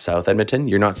Edmonton, or South Edmonton,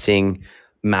 you're not seeing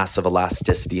massive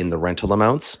elasticity in the rental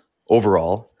amounts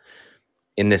overall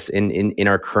in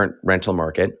our current rental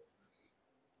market.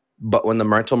 But when the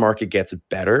rental market gets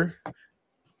better,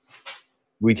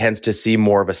 we tend to see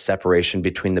more of a separation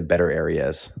between the better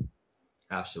areas.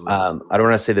 Absolutely. I don't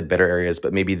want to say the better areas,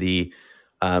 but maybe the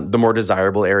more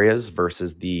desirable areas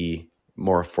versus the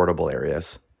more affordable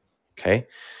areas. Okay.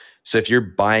 So if you're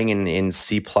buying in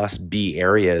C plus B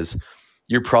areas,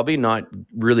 you're probably not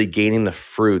really gaining the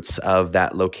fruits of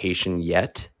that location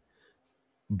yet.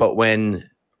 But when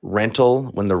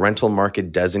the rental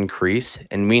market does increase,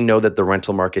 and we know that the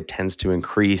rental market tends to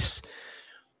increase,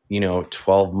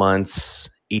 12 months,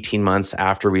 18 months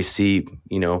after we see,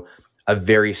 a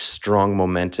very strong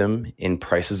momentum in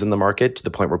prices in the market to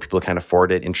the point where people can't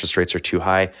afford it, interest rates are too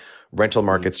high, rental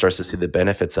market starts to see the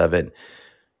benefits of it.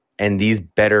 And these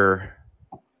better,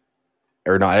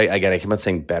 or no, again, I keep on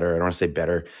saying better. I don't want to say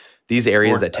better. These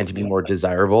areas that tend to be more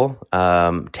desirable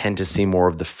tend to see more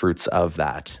of the fruits of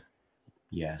that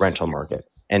rental market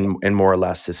and more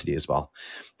elasticity as well.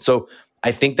 So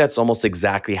I think that's almost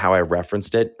exactly how I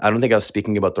referenced it. I don't think I was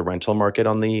speaking about the rental market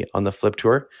on the flip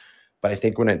tour, but I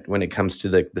think when it comes to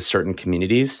the certain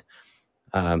communities,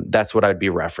 that's what I'd be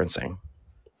referencing.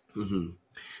 Mm-hmm.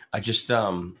 I just I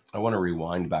want to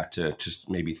rewind back to just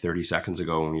maybe 30 seconds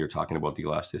ago when you were talking about the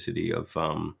elasticity of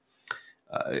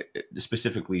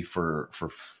specifically for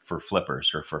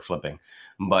flippers or for flipping.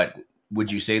 But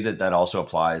would you say that also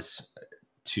applies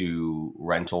to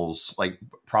rentals, like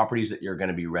properties that you're going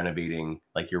to be renovating,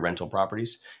 like your rental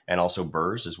properties, and also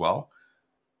BRRRRs as well?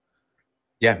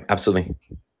 Yeah, absolutely.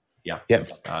 Yeah. Yeah.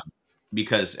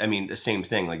 Because I mean, the same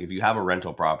thing, like if you have a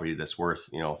rental property that's worth,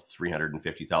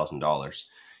 $350,000,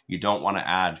 you don't want to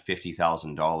add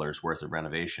 $50,000 worth of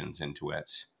renovations into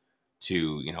it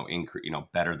to,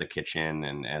 better the kitchen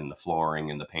and the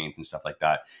flooring and the paint and stuff like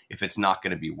that, if it's not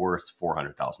going to be worth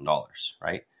 $400,000,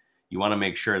 right? You want to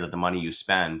make sure that the money you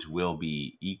spend will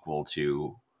be equal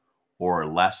to or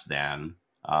less than,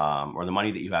 or the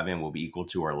money that you have in will be equal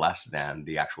to or less than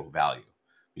the actual value,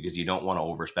 because you don't want to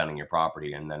overspend on your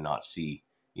property and then not see,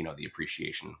 the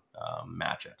appreciation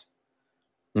match it.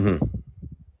 Mm-hmm.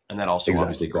 And that also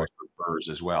obviously goes for BRRRRs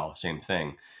as well. Same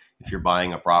thing. If you're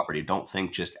buying a property, don't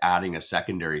think just adding a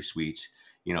secondary suite,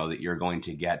 that you're going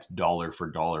to get dollar for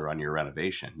dollar on your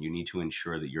renovation. You need to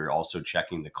ensure that you're also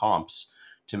checking the comps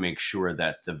to make sure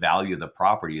that the value of the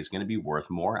property is going to be worth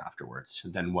more afterwards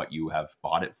than what you have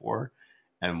bought it for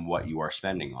and what you are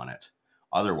spending on it.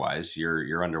 Otherwise,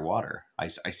 you're underwater. I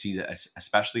see that,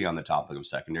 especially on the topic of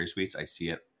secondary suites. I see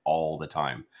it all the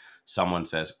time. Someone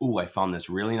says, "Oh, I found this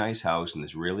really nice house in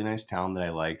this really nice town that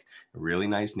I like, a really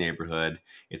nice neighborhood.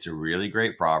 It's a really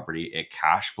great property. It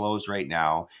cash flows right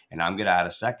now, and I'm going to add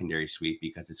a secondary suite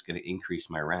because it's going to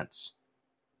increase my rents."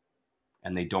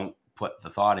 And they don't put the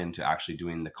thought into actually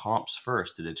doing the comps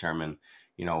first to determine,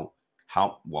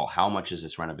 how much is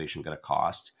this renovation going to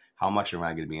cost? How much am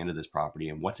I going to be into this property,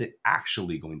 and what's it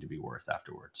actually going to be worth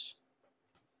afterwards?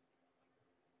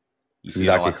 You see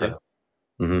exactly that a lot too?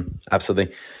 Mm-hmm.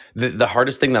 Absolutely. The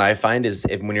hardest thing that I find is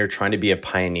when you're trying to be a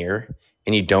pioneer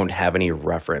and you don't have any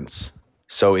reference.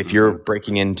 So if you're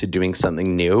breaking into doing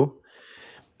something new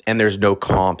and there's no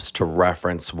comps to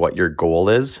reference what your goal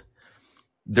is,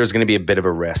 there's going to be a bit of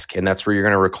a risk. And that's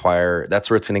where that's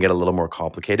where it's going to get a little more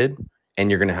complicated, and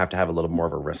you're going to have a little more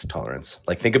of a risk tolerance.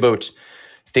 Like think of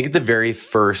the very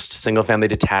first single family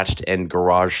detached and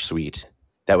garage suite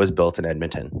that was built in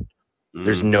Edmonton.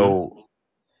 There's no,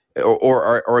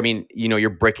 or I mean, you're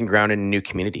breaking ground in a new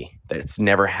community that's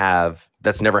never had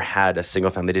a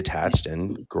single family detached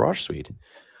and garage suite.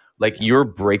 Like you're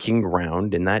breaking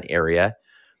ground in that area,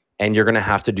 and you're going to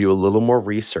have to do a little more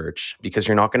research because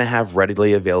you're not going to have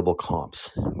readily available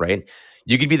comps, right?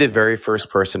 You could be the very first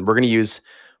person. We're going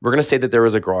to say that there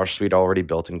was a garage suite already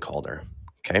built in Calder.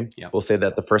 Okay. Yep. We'll say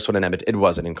that the first one in Edmonton, it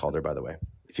wasn't in Calder, by the way.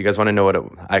 If you guys want to know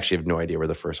I actually have no idea where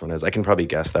the first one is. I can probably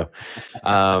guess though.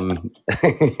 I'm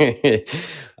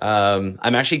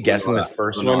actually guessing the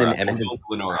first one in Edmonton.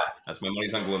 Glenora. That's my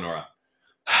money's on Glenora.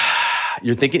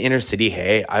 You're thinking inner city.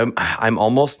 Hey, I'm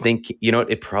almost thinking,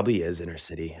 it probably is inner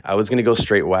city. I was going to go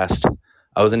straight west.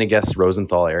 I was going to guess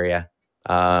Rosenthal area.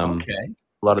 Okay.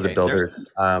 A lot of the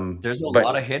builders. There's a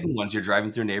lot of hidden ones. You're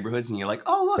driving through neighborhoods and you're like,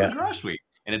 oh, look, a garage suite.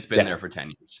 And it's been there for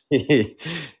 10 years.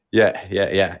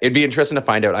 Yeah. It'd be interesting to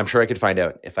find out. I'm sure I could find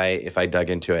out if I dug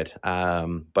into it.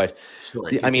 But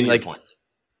sorry, I mean, like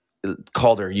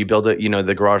Calder, you build it,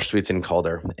 the garage suites in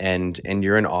Calder, and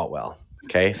you're in Otwell.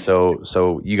 Okay,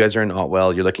 so you guys are in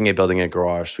Otwell. You're looking at building a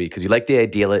garage suite because you like the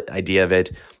idea of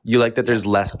it. You like that there's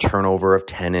less turnover of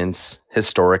tenants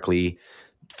historically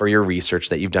for your research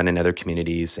that you've done in other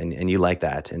communities, and you like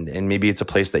that. And maybe it's a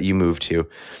place that you move to.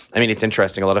 I mean, it's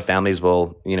interesting. A lot of families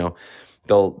will,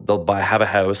 they'll have a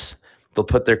house. They'll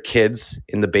put their kids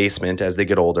in the basement as they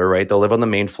get older, right? They'll live on the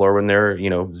main floor when they're,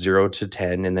 0 to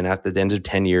 10. And then at the end of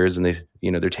 10 years and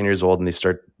they're 10 years old and they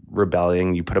start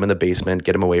rebelling, you put them in the basement,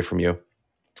 get them away from you.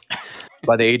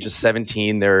 By the age of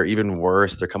 17, they're even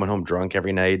worse. They're coming home drunk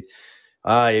every night.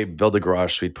 I build a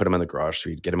garage suite, put them in the garage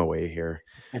suite, get them away here.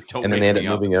 Don't And then they wake end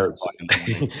up me up.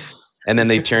 moving out. And then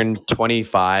they turn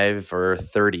 25 or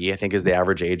 30, I think is the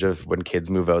average age of when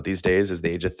kids move out these days, is the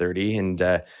age of 30. And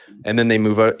then they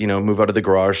move out of the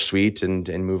garage suite and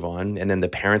move on. And then the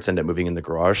parents end up moving in the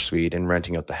garage suite and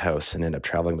renting out the house and end up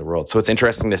traveling the world. So it's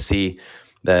interesting to see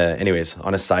anyways,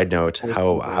 on a side note,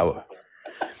 how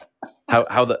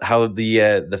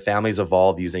the families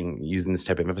evolve using this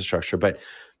type of infrastructure. But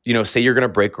say you're going to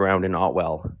break ground in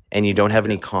Otwell and you don't have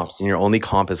any comps, and your only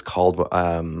comp is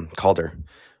Calder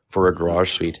for a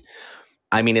garage suite.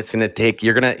 I mean, it's going to take.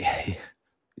 You're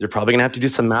probably going to have to do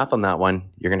some math on that one.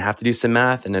 You're going to have to do some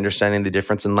math and understanding the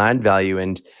difference in land value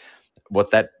and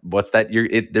what's that.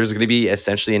 There's going to be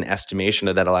essentially an estimation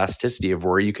of that elasticity of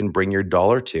where you can bring your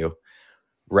dollar to,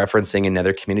 referencing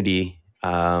another community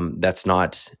that's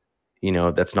not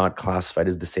classified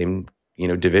as the same,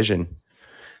 division.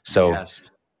 So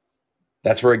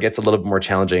that's where it gets a little bit more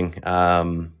challenging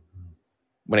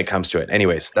when it comes to it.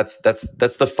 Anyways, that's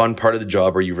the fun part of the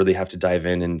job where you really have to dive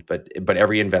in. But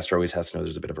every investor always has to know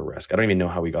there's a bit of a risk. I don't even know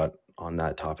how we got on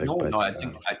that topic. No, I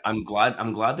think I'm glad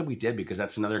that we did, because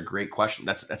that's another great question.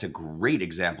 That's a great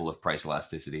example of price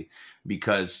elasticity,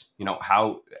 because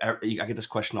how I get this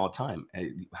question all the time.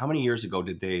 How many years ago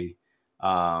did they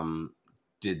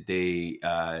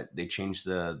change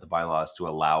the bylaws to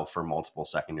allow for multiple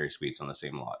secondary suites on the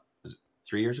same lot? Was it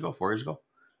 3 years ago, 4 years ago?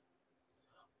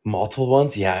 Multiple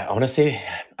ones? Yeah, I want to say,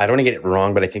 I don't want to get it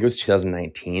wrong, but I think it was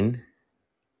 2019.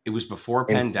 It was before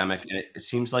pandemic, and it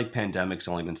seems like pandemic's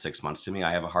only been 6 months to me.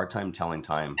 I have a hard time telling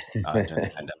time during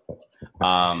the pandemic.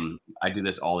 I do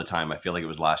this all the time. I feel like it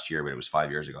was last year, but it was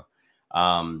 5 years ago.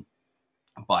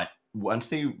 But once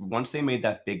they made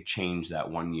that big change that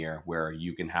 1 year where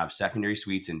you can have secondary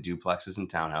suites in duplexes and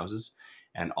townhouses,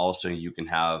 and also you can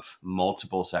have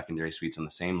multiple secondary suites on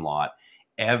the same lot,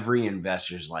 every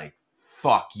investor's like,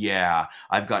 fuck yeah,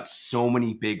 I've got so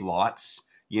many big lots.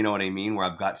 You know what I mean? Where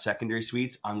I've got secondary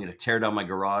suites, I'm going to tear down my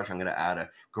garage. I'm going to add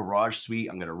a garage suite.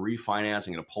 I'm going to refinance.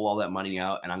 I'm going to pull all that money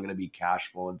out, and I'm going to be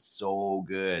cash flowing so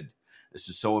good. This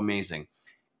is so amazing.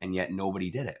 And yet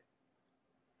nobody did it.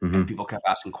 Mm-hmm. And people kept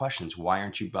asking questions. Why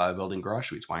aren't you building garage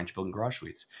suites? Why aren't you building garage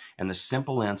suites? And the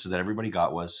simple answer that everybody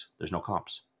got was, there's no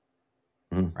comps.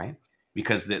 Mm-hmm. Right?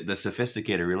 Because the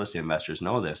sophisticated real estate investors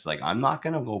know this. Like, I'm not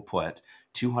going to go put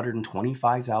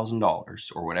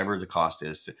 $225,000 or whatever the cost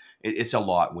is. It's a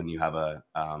lot when you have an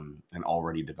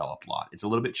already developed lot. It's a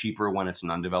little bit cheaper when it's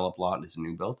an undeveloped lot and it's a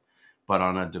new build. But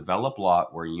on a developed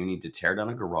lot where you need to tear down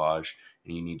a garage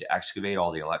and you need to excavate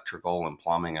all the electrical and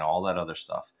plumbing and all that other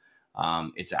stuff,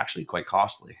 it's actually quite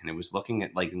costly. And it was looking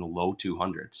at like in the low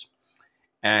 200s.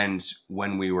 And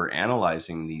when we were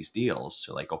analyzing these deals,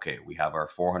 so like, okay, we have our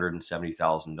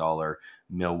 $470,000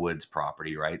 Millwoods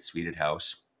property, right? Suited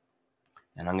house.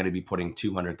 And I'm going to be putting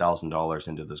 $200,000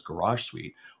 into this garage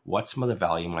suite. What's some of the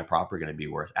value of my property going to be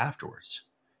worth afterwards?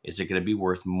 Is it going to be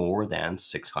worth more than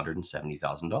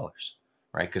 $670,000,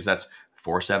 right? Because that's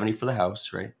 $470 for the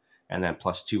house, right? And then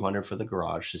plus $200 for the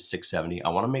garage is $670. I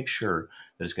want to make sure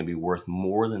that it's going to be worth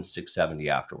more than $670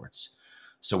 afterwards.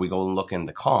 So we go and look in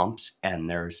the comps, and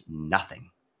there's nothing,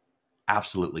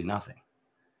 absolutely nothing.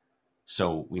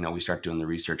 So, we start doing the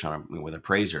research on it with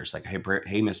appraisers, like, hey,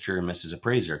 Mr. and Mrs.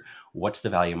 Appraiser, what's the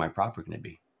value of my property going to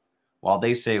be? Well,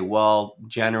 they say, well,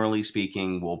 generally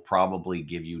speaking, we'll probably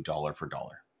give you dollar for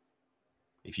dollar.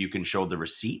 If you can show the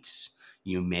receipts,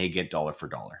 you may get dollar for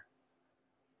dollar.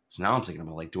 So now I'm thinking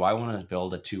about, like, do I want to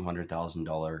build a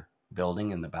 $200,000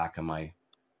 building in the back of my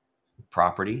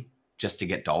property just to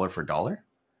get dollar for dollar?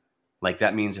 Like,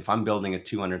 that means if I'm building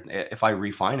if I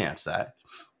refinance that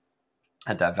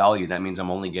at that value, that means I'm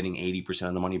only getting 80%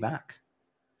 of the money back,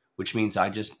 which means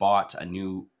I just bought a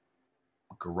new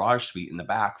garage suite in the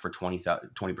back for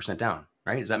 20% down,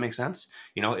 right? Does that make sense?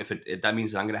 If that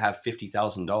means that I'm going to have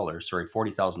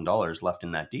 $40,000 left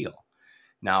in that deal.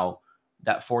 Now,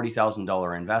 that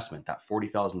 $40,000 investment, that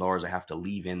 $40,000 I have to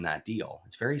leave in that deal.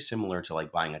 It's very similar to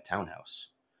like buying a townhouse.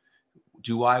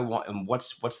 Do I want, and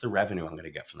what's the revenue I'm going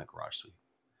to get from the garage suite?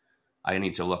 I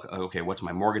need to look, okay, what's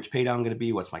my mortgage pay down going to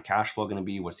be? What's my cash flow going to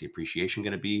be? What's the appreciation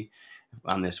going to be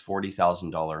on this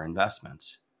 $40,000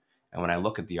 investment? And when I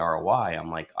look at the ROI, I'm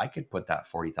like, I could put that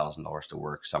 $40,000 to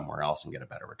work somewhere else and get a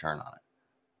better return on it.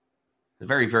 A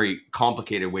very, very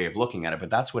complicated way of looking at it, but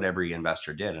that's what every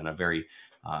investor did in a very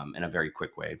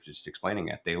quick way of just explaining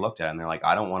it. They looked at it and they're like,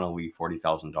 I don't want to leave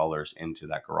 $40,000 into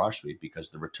that garage suite because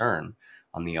the return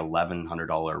on the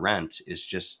 $1,100 rent is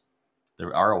just, the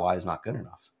ROI is not good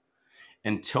enough.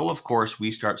 Until, of course,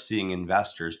 we start seeing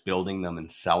investors building them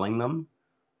and selling them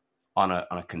on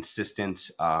a consistent,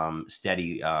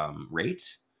 steady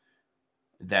rate,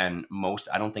 then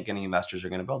I don't think any investors are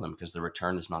going to build them because the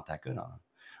return is not that good on them.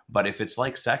 But if it's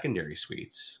like secondary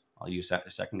suites, I'll use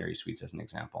secondary suites as an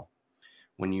example.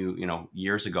 When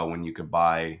years ago, when you could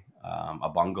buy a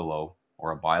bungalow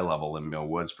or a bi-level in Mill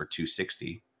Woods for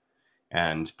 $260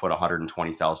 and put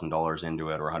 $120,000 into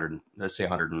it, or let's say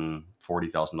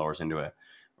 $140,000 into it,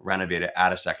 renovate it,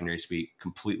 add a secondary suite,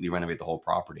 completely renovate the whole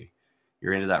property.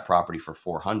 You're into that property for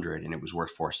 $400 and it was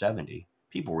worth $470.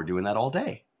 People were doing that all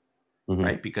day. Mm-hmm.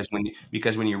 Right? Because when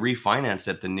you refinance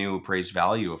at the new appraised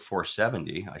value of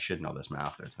 $470, I should know this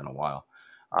math, but it's been a while.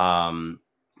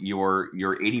 Your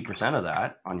 80% of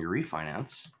that on your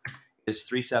refinance is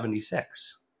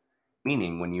 $376.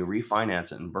 Meaning when you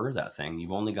refinance it and burr that thing,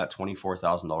 you've only got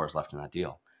 $24,000 left in that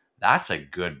deal. That's a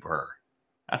good burr.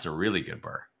 That's a really good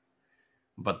burr.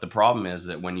 But the problem is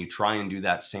that when you try and do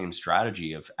that same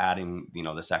strategy of adding,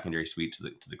 the secondary suite to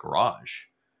the garage,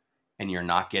 and you're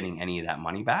not getting any of that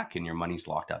money back and your money's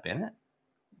locked up in it,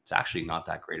 it's actually not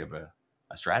that great of a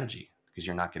strategy because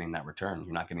you're not getting that return.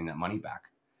 You're not getting that money back.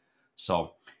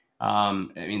 So,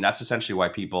 that's essentially why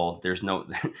there's no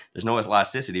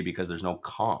elasticity, because there's no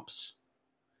comps.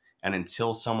 And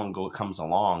until someone comes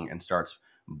along and starts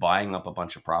buying up a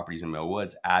bunch of properties in Mill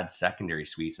Woods, adds secondary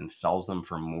suites and sells them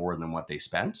for more than what they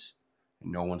spent,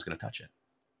 no one's going to touch it.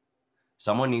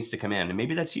 Someone needs to come in, and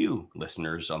maybe that's you,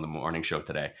 listeners on the morning show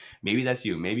today. Maybe that's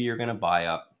you. Maybe you're going to buy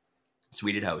up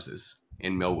suited houses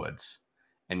in Mill Woods,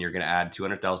 and you're going to add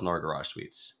 $200,000 garage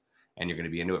suites, and you're going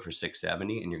to be into it for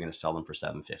 $670, and you're going to sell them for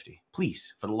 $750.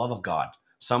 Please, for the love of God,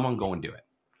 someone go and do it.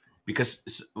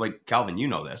 Because, like Calvin, you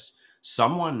know this.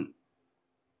 Someone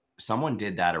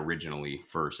did that originally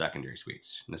for secondary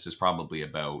suites. And this is probably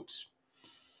about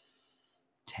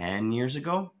 10 years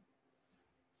ago.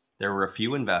 There were a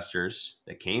few investors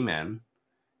that came in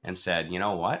and said, you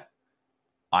know what?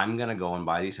 I'm going to go and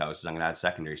buy these houses. I'm going to add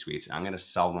secondary suites. I'm going to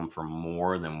sell them for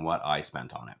more than what I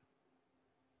spent on it.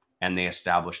 And they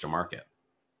established a market,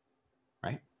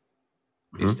 right?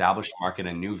 They established a market,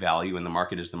 a new value, and the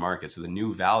market is the market. So the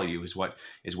new value is what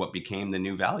became the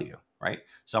new value, right?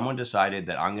 Someone decided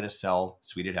that I'm going to sell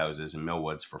suited houses in Mill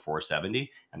Woods for $470,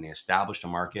 and they established a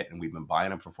market, and we've been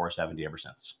buying them for $470 ever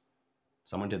since.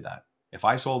 Someone did that. If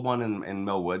I sold one in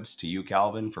Mill Woods to you,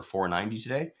 Calvin, for $490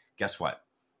 today, guess what?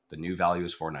 The new value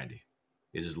is $490.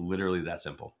 It is literally that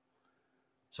simple.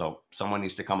 So someone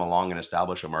needs to come along and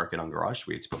establish a market on garage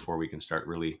suites before we can start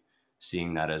really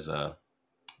seeing that as a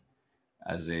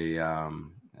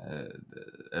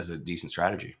decent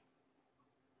strategy.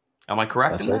 Am I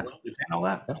correct in that? Is that all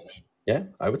that? Yeah,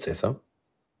 I would say so.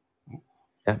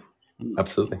 Yeah,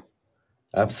 absolutely.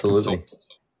 Absolutely.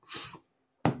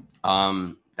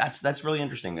 So, that's really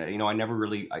interesting. I never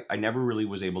really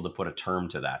was able to put a term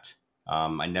to that.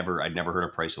 I'd never heard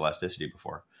of price elasticity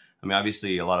before. I mean,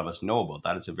 obviously a lot of us know about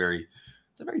that. It's a very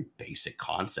basic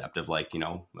concept of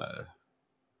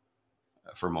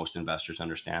for most investors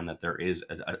understand that there is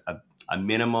a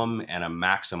minimum and a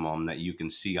maximum that you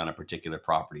can see on a particular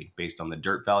property based on the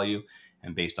dirt value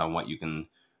and based on what you can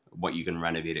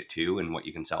renovate it to and what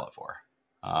you can sell it for.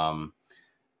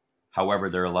 However,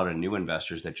 there are a lot of new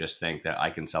investors that just think that I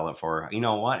can sell it for, you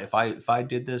know what, if I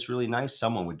did this really nice,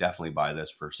 someone would definitely buy this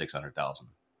for $600,000.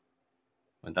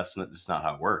 But that's not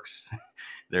how it works.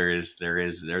 There's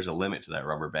a limit to that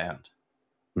rubber band.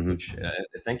 Mm-hmm. Which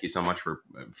thank you so much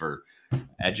for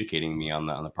educating me on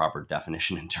the proper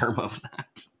definition and term of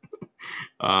that.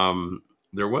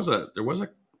 There was a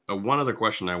one other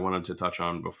question I wanted to touch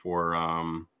on before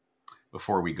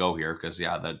we go here, because we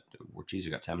got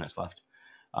 10 minutes left.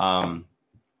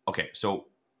 Okay, so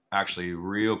actually,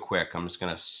 real quick, I'm just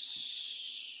gonna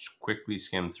quickly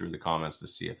skim through the comments to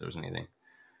see if there's anything.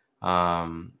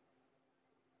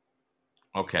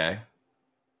 Okay.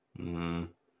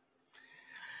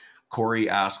 Corey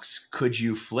asks, could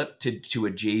you flip to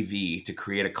a JV to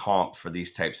create a comp for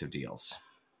these types of deals?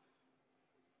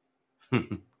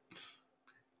 Could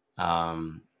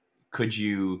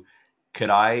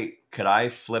I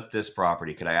flip this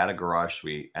property? Could I add a garage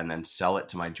suite and then sell it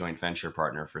to my joint venture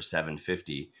partner for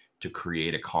 $750 to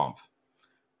create a comp.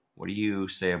 What do you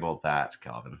say about that,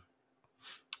 Calvin?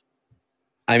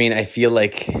 I mean, I feel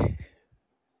like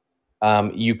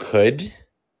you could.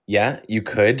 Yeah, you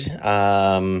could.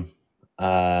 I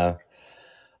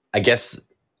guess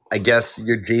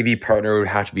your JV partner would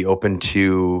have to be open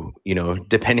to,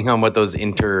 depending on what those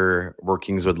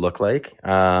interworkings would look like.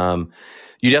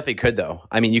 You definitely could, though.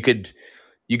 I mean, you could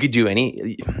do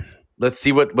any. Let's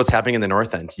see what's happening in the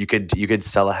North End. You could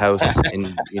sell a house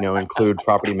and include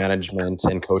property management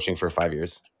and coaching for 5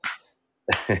 years.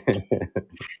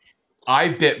 I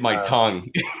bit my tongue.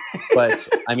 But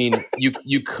I mean,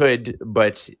 you could,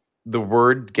 but the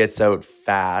word gets out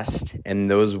fast,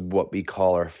 and those what we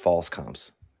call are false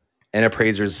comps. And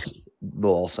appraisers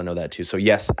will also know that too. So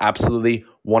yes, absolutely,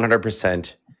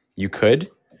 100%, you could.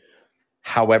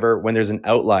 However, when there's an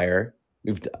outlier,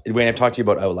 I've talked to you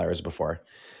about outliers before.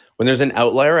 When there's an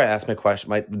outlier, I ask my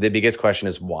question. The biggest question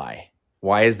is why?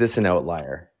 Why is this an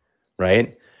outlier,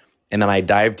 right? And then I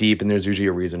dive deep, and there's usually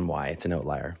a reason why it's an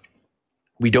outlier.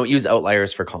 We don't use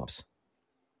outliers for comps.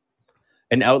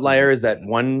 An outlier is that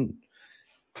one.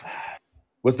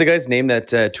 What's the guy's name that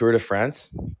Tour de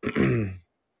France?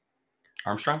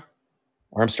 Armstrong.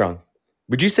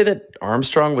 Would you say that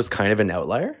Armstrong was kind of an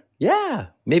outlier? Yeah,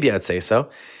 maybe I'd say so.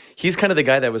 He's kind of the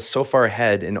guy that was so far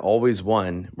ahead and always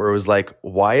won, where it was like,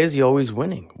 why is he always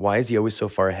winning? Why is he always so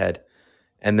far ahead?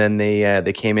 And then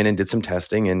they came in and did some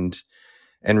testing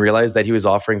and realized that he was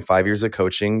offering 5 years of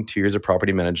coaching, 2 years of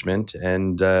property management,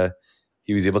 and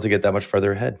he was able to get that much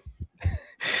further ahead.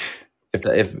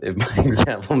 If my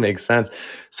example makes sense.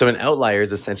 So an outlier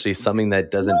is essentially something that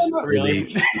doesn't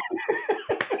really.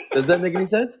 Does that make any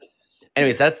sense?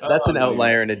 Anyways, that's an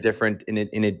outlier in a different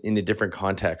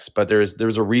context. But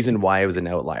there's a reason why it was an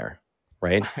outlier,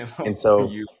 right? And so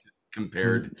you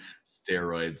compared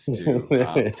steroids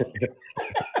to.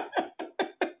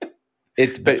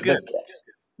 It's good.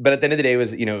 But at the end of the day,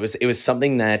 it was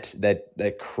something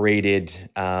that created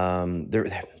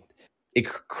it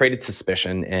created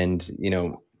suspicion. And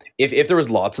if there was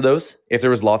lots of those, and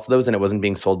it wasn't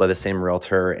being sold by the same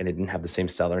realtor and it didn't have the same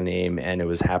seller name and it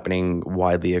was happening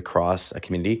widely across a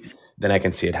community, then I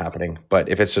can see it happening. But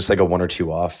if it's just like a one or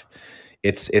two off,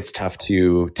 it's tough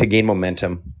to gain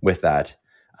momentum with that.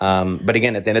 But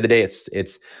again, at the end of the day,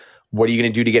 it's what are you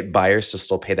going to do to get buyers to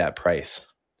still pay that price,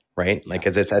 right? Yeah. Like,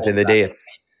 it's at the end of the day,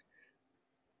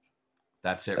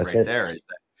 that's it right there. Is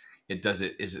that does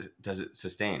it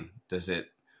sustain? Does it?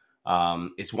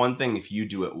 It's one thing if you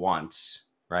do it once,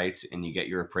 right, and you get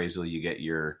your appraisal, you get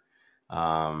your,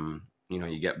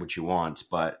 you get what you want.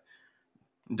 But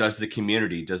does the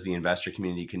investor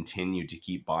community continue to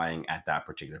keep buying at that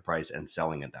particular price and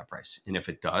selling at that price? And if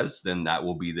it does, then that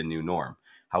will be the new norm.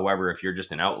 However, if you're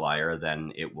just an outlier,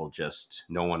 then it will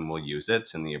no one will use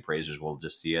it, and the appraisers will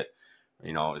just see it.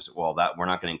 That we're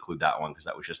not going to include that one because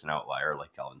that was just an outlier,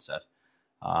 like Calvin said.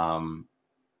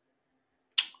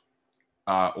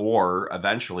 Or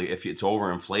eventually, if it's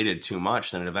overinflated too much,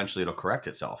 then it'll correct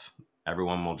itself.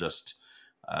 Everyone will just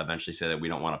eventually say that we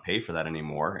don't want to pay for that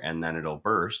anymore, and then it'll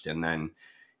burst, and then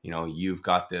you've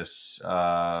got this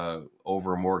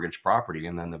over mortgage property,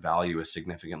 and then the value is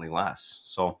significantly less.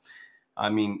 So, I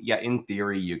mean, yeah, in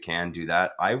theory, you can do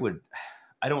that. I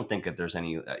don't think that there's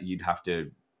any. You'd have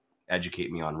to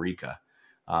educate me on RECA.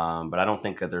 But I don't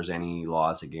think that there's any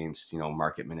laws against,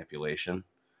 market manipulation.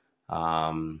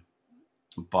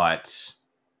 But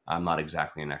I'm not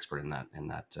exactly an expert in that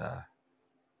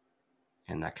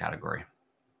category.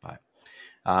 But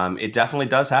it definitely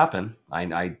does happen.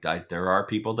 I there are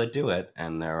people that do it,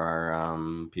 and there are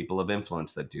people of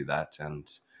influence that do that. And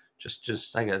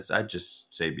just I guess I'd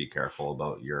just say be careful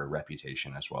about your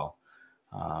reputation as well.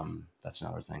 That's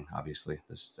another thing. Obviously,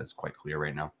 that's quite clear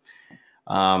right now.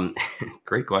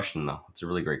 Great question, though. It's a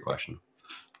really great question.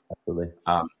 Absolutely.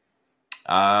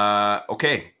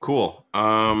 Okay, cool.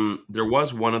 There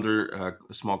was one other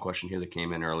small question here that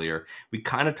came in earlier. We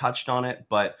kind of touched on it,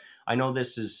 but I know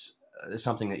this is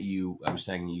something that I was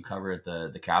saying you cover at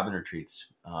the cabin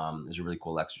retreats. Is a really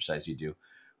cool exercise you do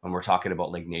when we're talking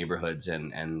about like neighborhoods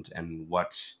and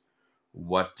what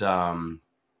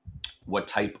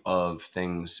type of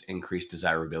things increase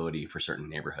desirability for certain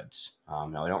neighborhoods.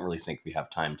 Now, I don't really think we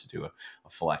have time to do a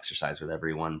full exercise with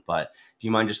everyone, but do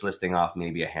you mind just listing off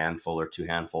maybe a handful or two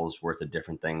handfuls worth of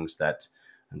different things that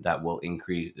will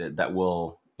increase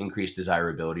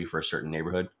desirability for a certain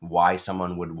neighborhood? Why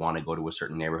someone would want to go to a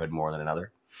certain neighborhood more than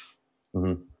another?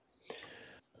 Mm-hmm.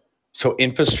 So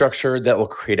infrastructure that will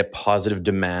create a positive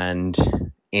demand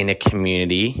in a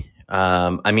community.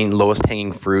 Lowest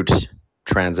hanging fruit,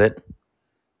 transit.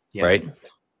 Yeah. Right.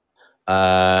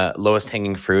 Lowest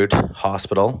hanging fruit,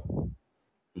 hospital,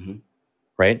 Mm-hmm.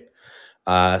 right?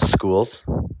 Schools,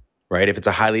 right? If it's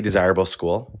a highly desirable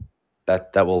school,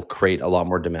 that will create a lot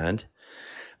more demand.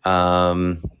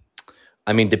 Um,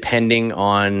 I mean, depending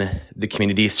on the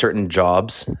community, certain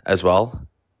jobs as well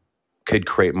could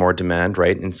create more demand,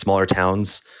 right? In smaller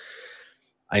towns,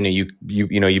 I know you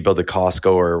build a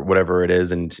Costco or whatever it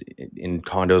is, and in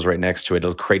condos right next to it,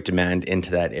 it'll create demand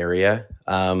into that area.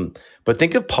 But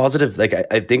think of positive, like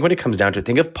I think when it comes down to it,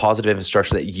 think of positive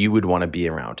infrastructure that you would want to be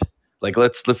around. Like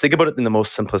let's think about it in the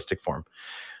most simplistic form.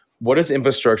 What is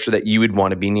infrastructure that you would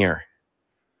want to be near,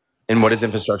 and what is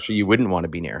infrastructure you wouldn't want to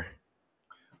be near?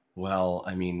 Well,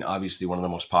 I mean, obviously, one of the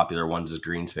most popular ones is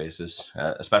green spaces.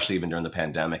 Especially even during the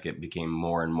pandemic, it became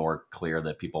more and more clear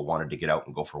that people wanted to get out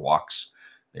and go for walks.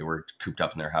 They were cooped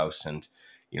up in their house, and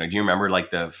do you remember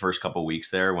like the first couple of weeks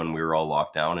there when we were all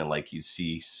locked down and like you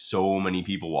see so many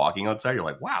people walking outside? You're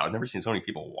like, wow, I've never seen so many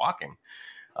people walking.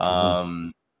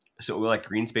 Mhm. So we like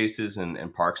green spaces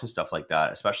and parks and stuff like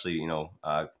that, especially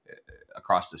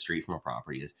across the street from a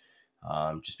property.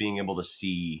 Just being able to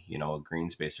see a green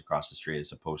space across the street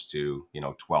as opposed to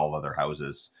 12 other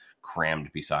houses crammed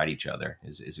beside each other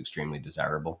is extremely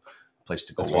desirable. Place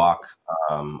to go That's right. walk.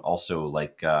 Also,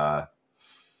 like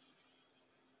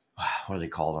what do they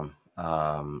call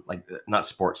them? Like not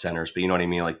sports centers, but you know what I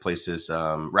mean, like places,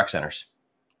 rec centers.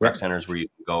 Yeah, Rec centers where you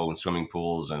can go and swimming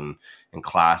pools and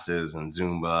classes and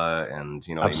Zumba and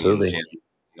you know what I mean, absolutely.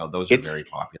 gym. Those are It's very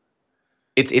popular.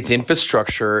 it's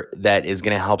infrastructure that is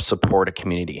going to help support a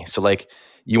community. So like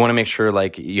you want to make sure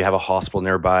like you have a hospital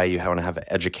nearby, you want to have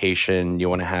education, you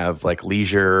want to have like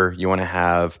leisure, you want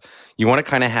to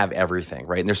kind of have everything,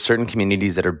 right? And there's certain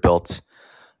communities that are built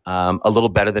a little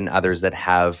better than others that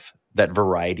have that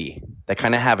variety, that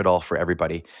kind of have it all for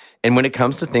everybody. And when it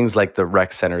comes to things like the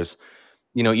rec centers,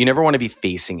 you never want to be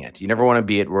facing it. You never want to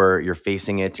be it where you're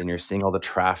facing it and you're seeing all the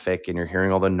traffic and you're hearing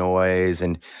all the noise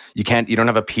and you don't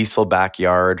have a peaceful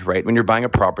backyard, right? When you're buying a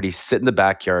property, sit in the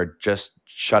backyard, just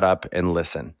shut up and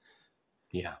listen.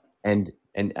 Yeah. And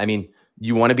I mean,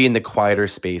 you want to be in the quieter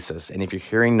spaces. And if you're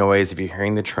hearing noise, if you're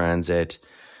hearing the transit,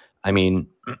 I mean,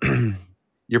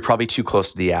 you're probably too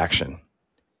close to the action.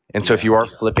 And so if Yeah. you are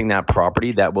flipping that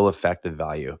property, that will affect the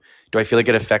value. Do I feel like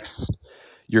it affects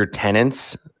your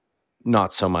tenants?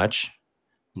 Not so much.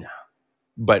 No.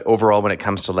 But overall, when it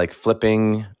comes to like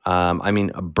flipping, I mean,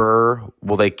 a burr,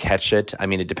 will they catch it? I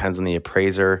mean, it depends on the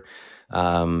appraiser.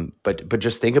 But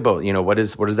just think about, what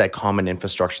is that common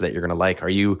infrastructure that you're going to like? Are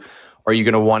you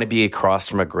going to want to be across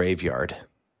from a graveyard?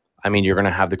 I mean, you're going to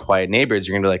have the quiet neighbors.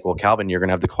 You're going to be like, well, Calvin, you're going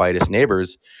to have the quietest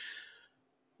neighbors.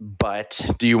 But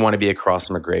do you want to be across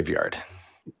from a graveyard?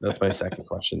 That's my second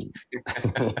question.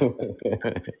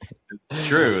 It's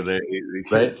true.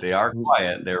 Right? They are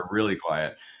quiet. They're really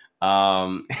quiet.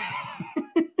 Um,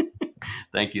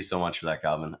 Thank you so much for that,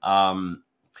 Calvin.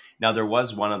 Now there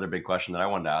was one other big question that I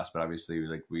wanted to ask, but obviously,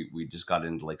 like we just got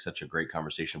into like such a great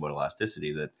conversation about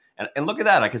elasticity that, and look at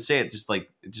that, I can say it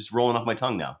just rolling off my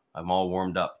tongue now. I'm all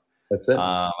warmed up. That's it.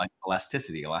 Like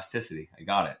elasticity. I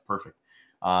got it. Perfect.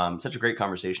 Such a great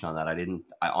conversation on that.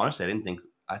 I honestly, I didn't think,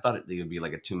 I thought it would be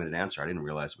like a 2-minute answer. I didn't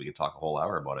realize we could talk a whole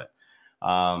hour about it.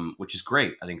 Which is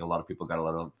great. I think a lot of people got a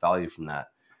lot of value from that.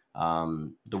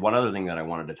 The one other thing that I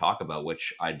wanted to talk about,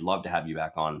 which I'd love to have you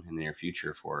back on in the near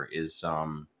future for, is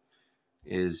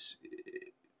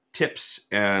tips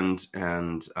and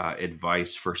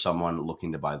advice for someone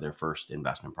looking to buy their first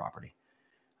investment property,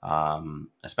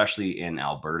 especially in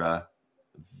Alberta.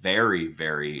 Very,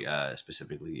 very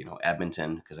specifically,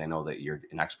 Edmonton, because I know that you're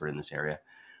an expert in this area.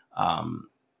 Um,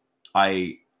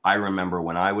 I remember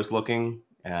when I was looking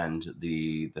and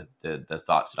the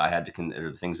thoughts that I had to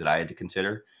or the things that I had to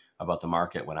consider about the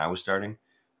market when I was starting.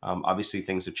 Obviously,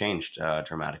 things have changed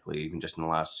dramatically, even just in the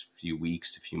last few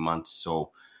weeks, a few months.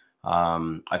 So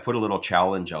I put a little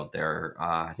challenge out there.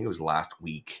 I think it was last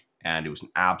week, and it was an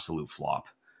absolute flop.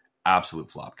 Absolute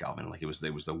flop, Calvin. Like it was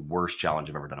the worst challenge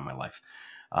I've ever done in my life.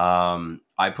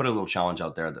 I put a little challenge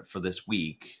out there that for this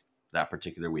week, that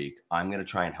particular week, I'm going to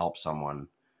try and help someone,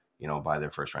 buy their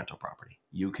first rental property.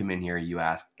 You come in here, you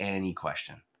ask any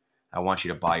question. I want you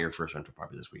to buy your first rental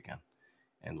property this weekend.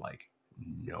 And like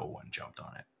no one jumped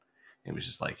on it. It was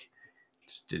just like,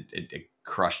 it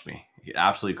crushed me. It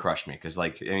absolutely crushed me. Cause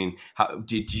like, I mean, how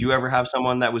did you ever have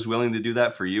someone that was willing to do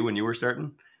that for you when you were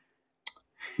starting?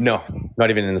 No, not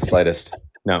even in the slightest.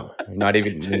 No, not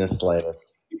even in the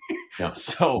slightest. No.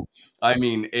 So, I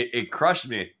mean, it crushed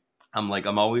me.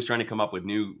 I'm always trying to come up with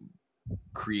new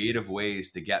creative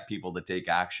ways to get people to take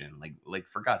action. Like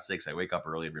for God's sakes, I wake up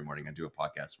early every morning and do a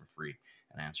podcast for free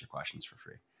and I answer questions for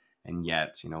free. and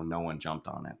yet, no one jumped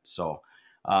on it. So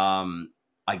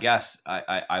I guess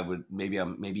I would,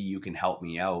 maybe you can help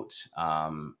me out,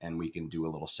 and we can do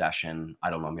a little session. I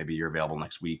don't know, maybe you're available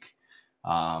next week,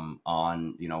 on,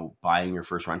 buying your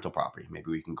first rental property.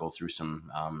 Maybe we can go through some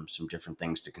different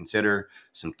things to consider,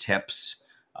 some tips,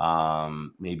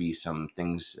 maybe some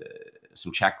things,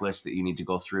 some checklists that you need to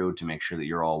go through to make sure that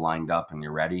you're all lined up and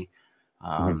you're ready.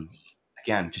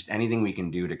 Again, just anything we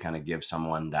can do to kind of give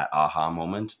someone that aha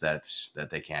moment that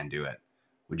they can do it.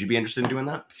 Would you be interested in doing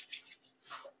that?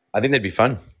 I think that'd be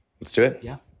fun. Let's do it.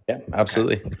 Yeah,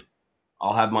 absolutely. Okay.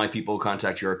 I'll have my people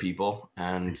contact your people,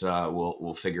 and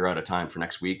we'll figure out a time for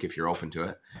next week if you're open to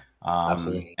it.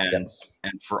 Absolutely. And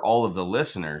for all of the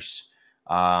listeners,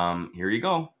 here you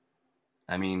go.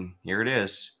 I mean, here it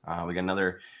is. We got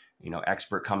another,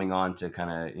 expert coming on to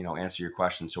kind of, answer your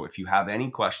questions. So if you have any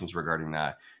questions regarding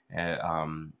that,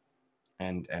 and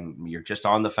you're just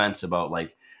on the fence about,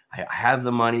 like, I have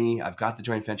the money, I've got the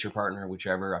joint venture partner,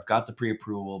 whichever, I've got the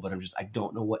pre-approval, but I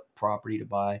don't know what property to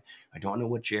buy. I don't know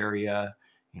which area,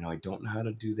 I don't know how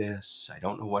to do this. I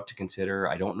don't know what to consider.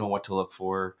 I don't know what to look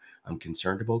for. I'm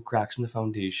concerned about cracks in the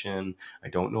foundation. I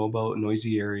don't know about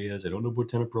noisy areas. I don't know about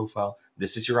tenant profile.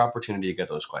 This is your opportunity to get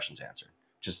those questions answered.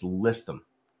 Just list them.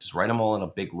 Just write them all in a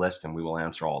big list, and we will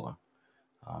answer all of them.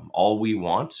 All we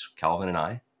want, Calvin and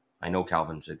I know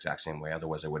Calvin's the exact same way,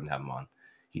 otherwise I wouldn't have him on.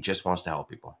 He just wants to help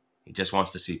people. He just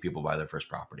wants to see people buy their first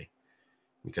property,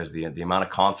 because the amount of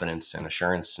confidence and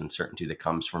assurance and certainty that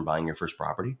comes from buying your first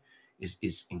property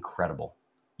is incredible.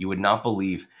 You would not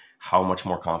believe how much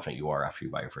more confident you are after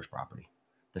you buy your first property.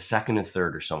 The second and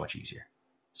third are so much easier.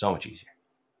 So much easier.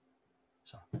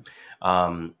 So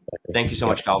thank you so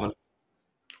much, Calvin.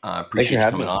 Appreciate you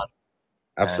coming on.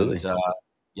 Absolutely.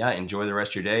 And, enjoy the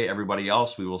rest of your day. Everybody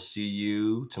else, we will see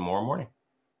you tomorrow morning.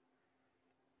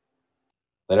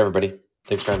 Let everybody.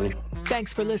 Thanks for having me.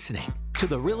 Thanks for listening to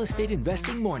the Real Estate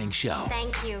Investing Morning Show.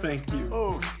 Thank you. Thank you.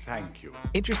 Oh, thank you.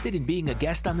 Interested in being a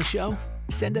guest on the show?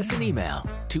 Send us an email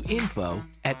to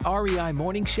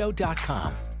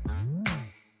info@reimorningshow.com.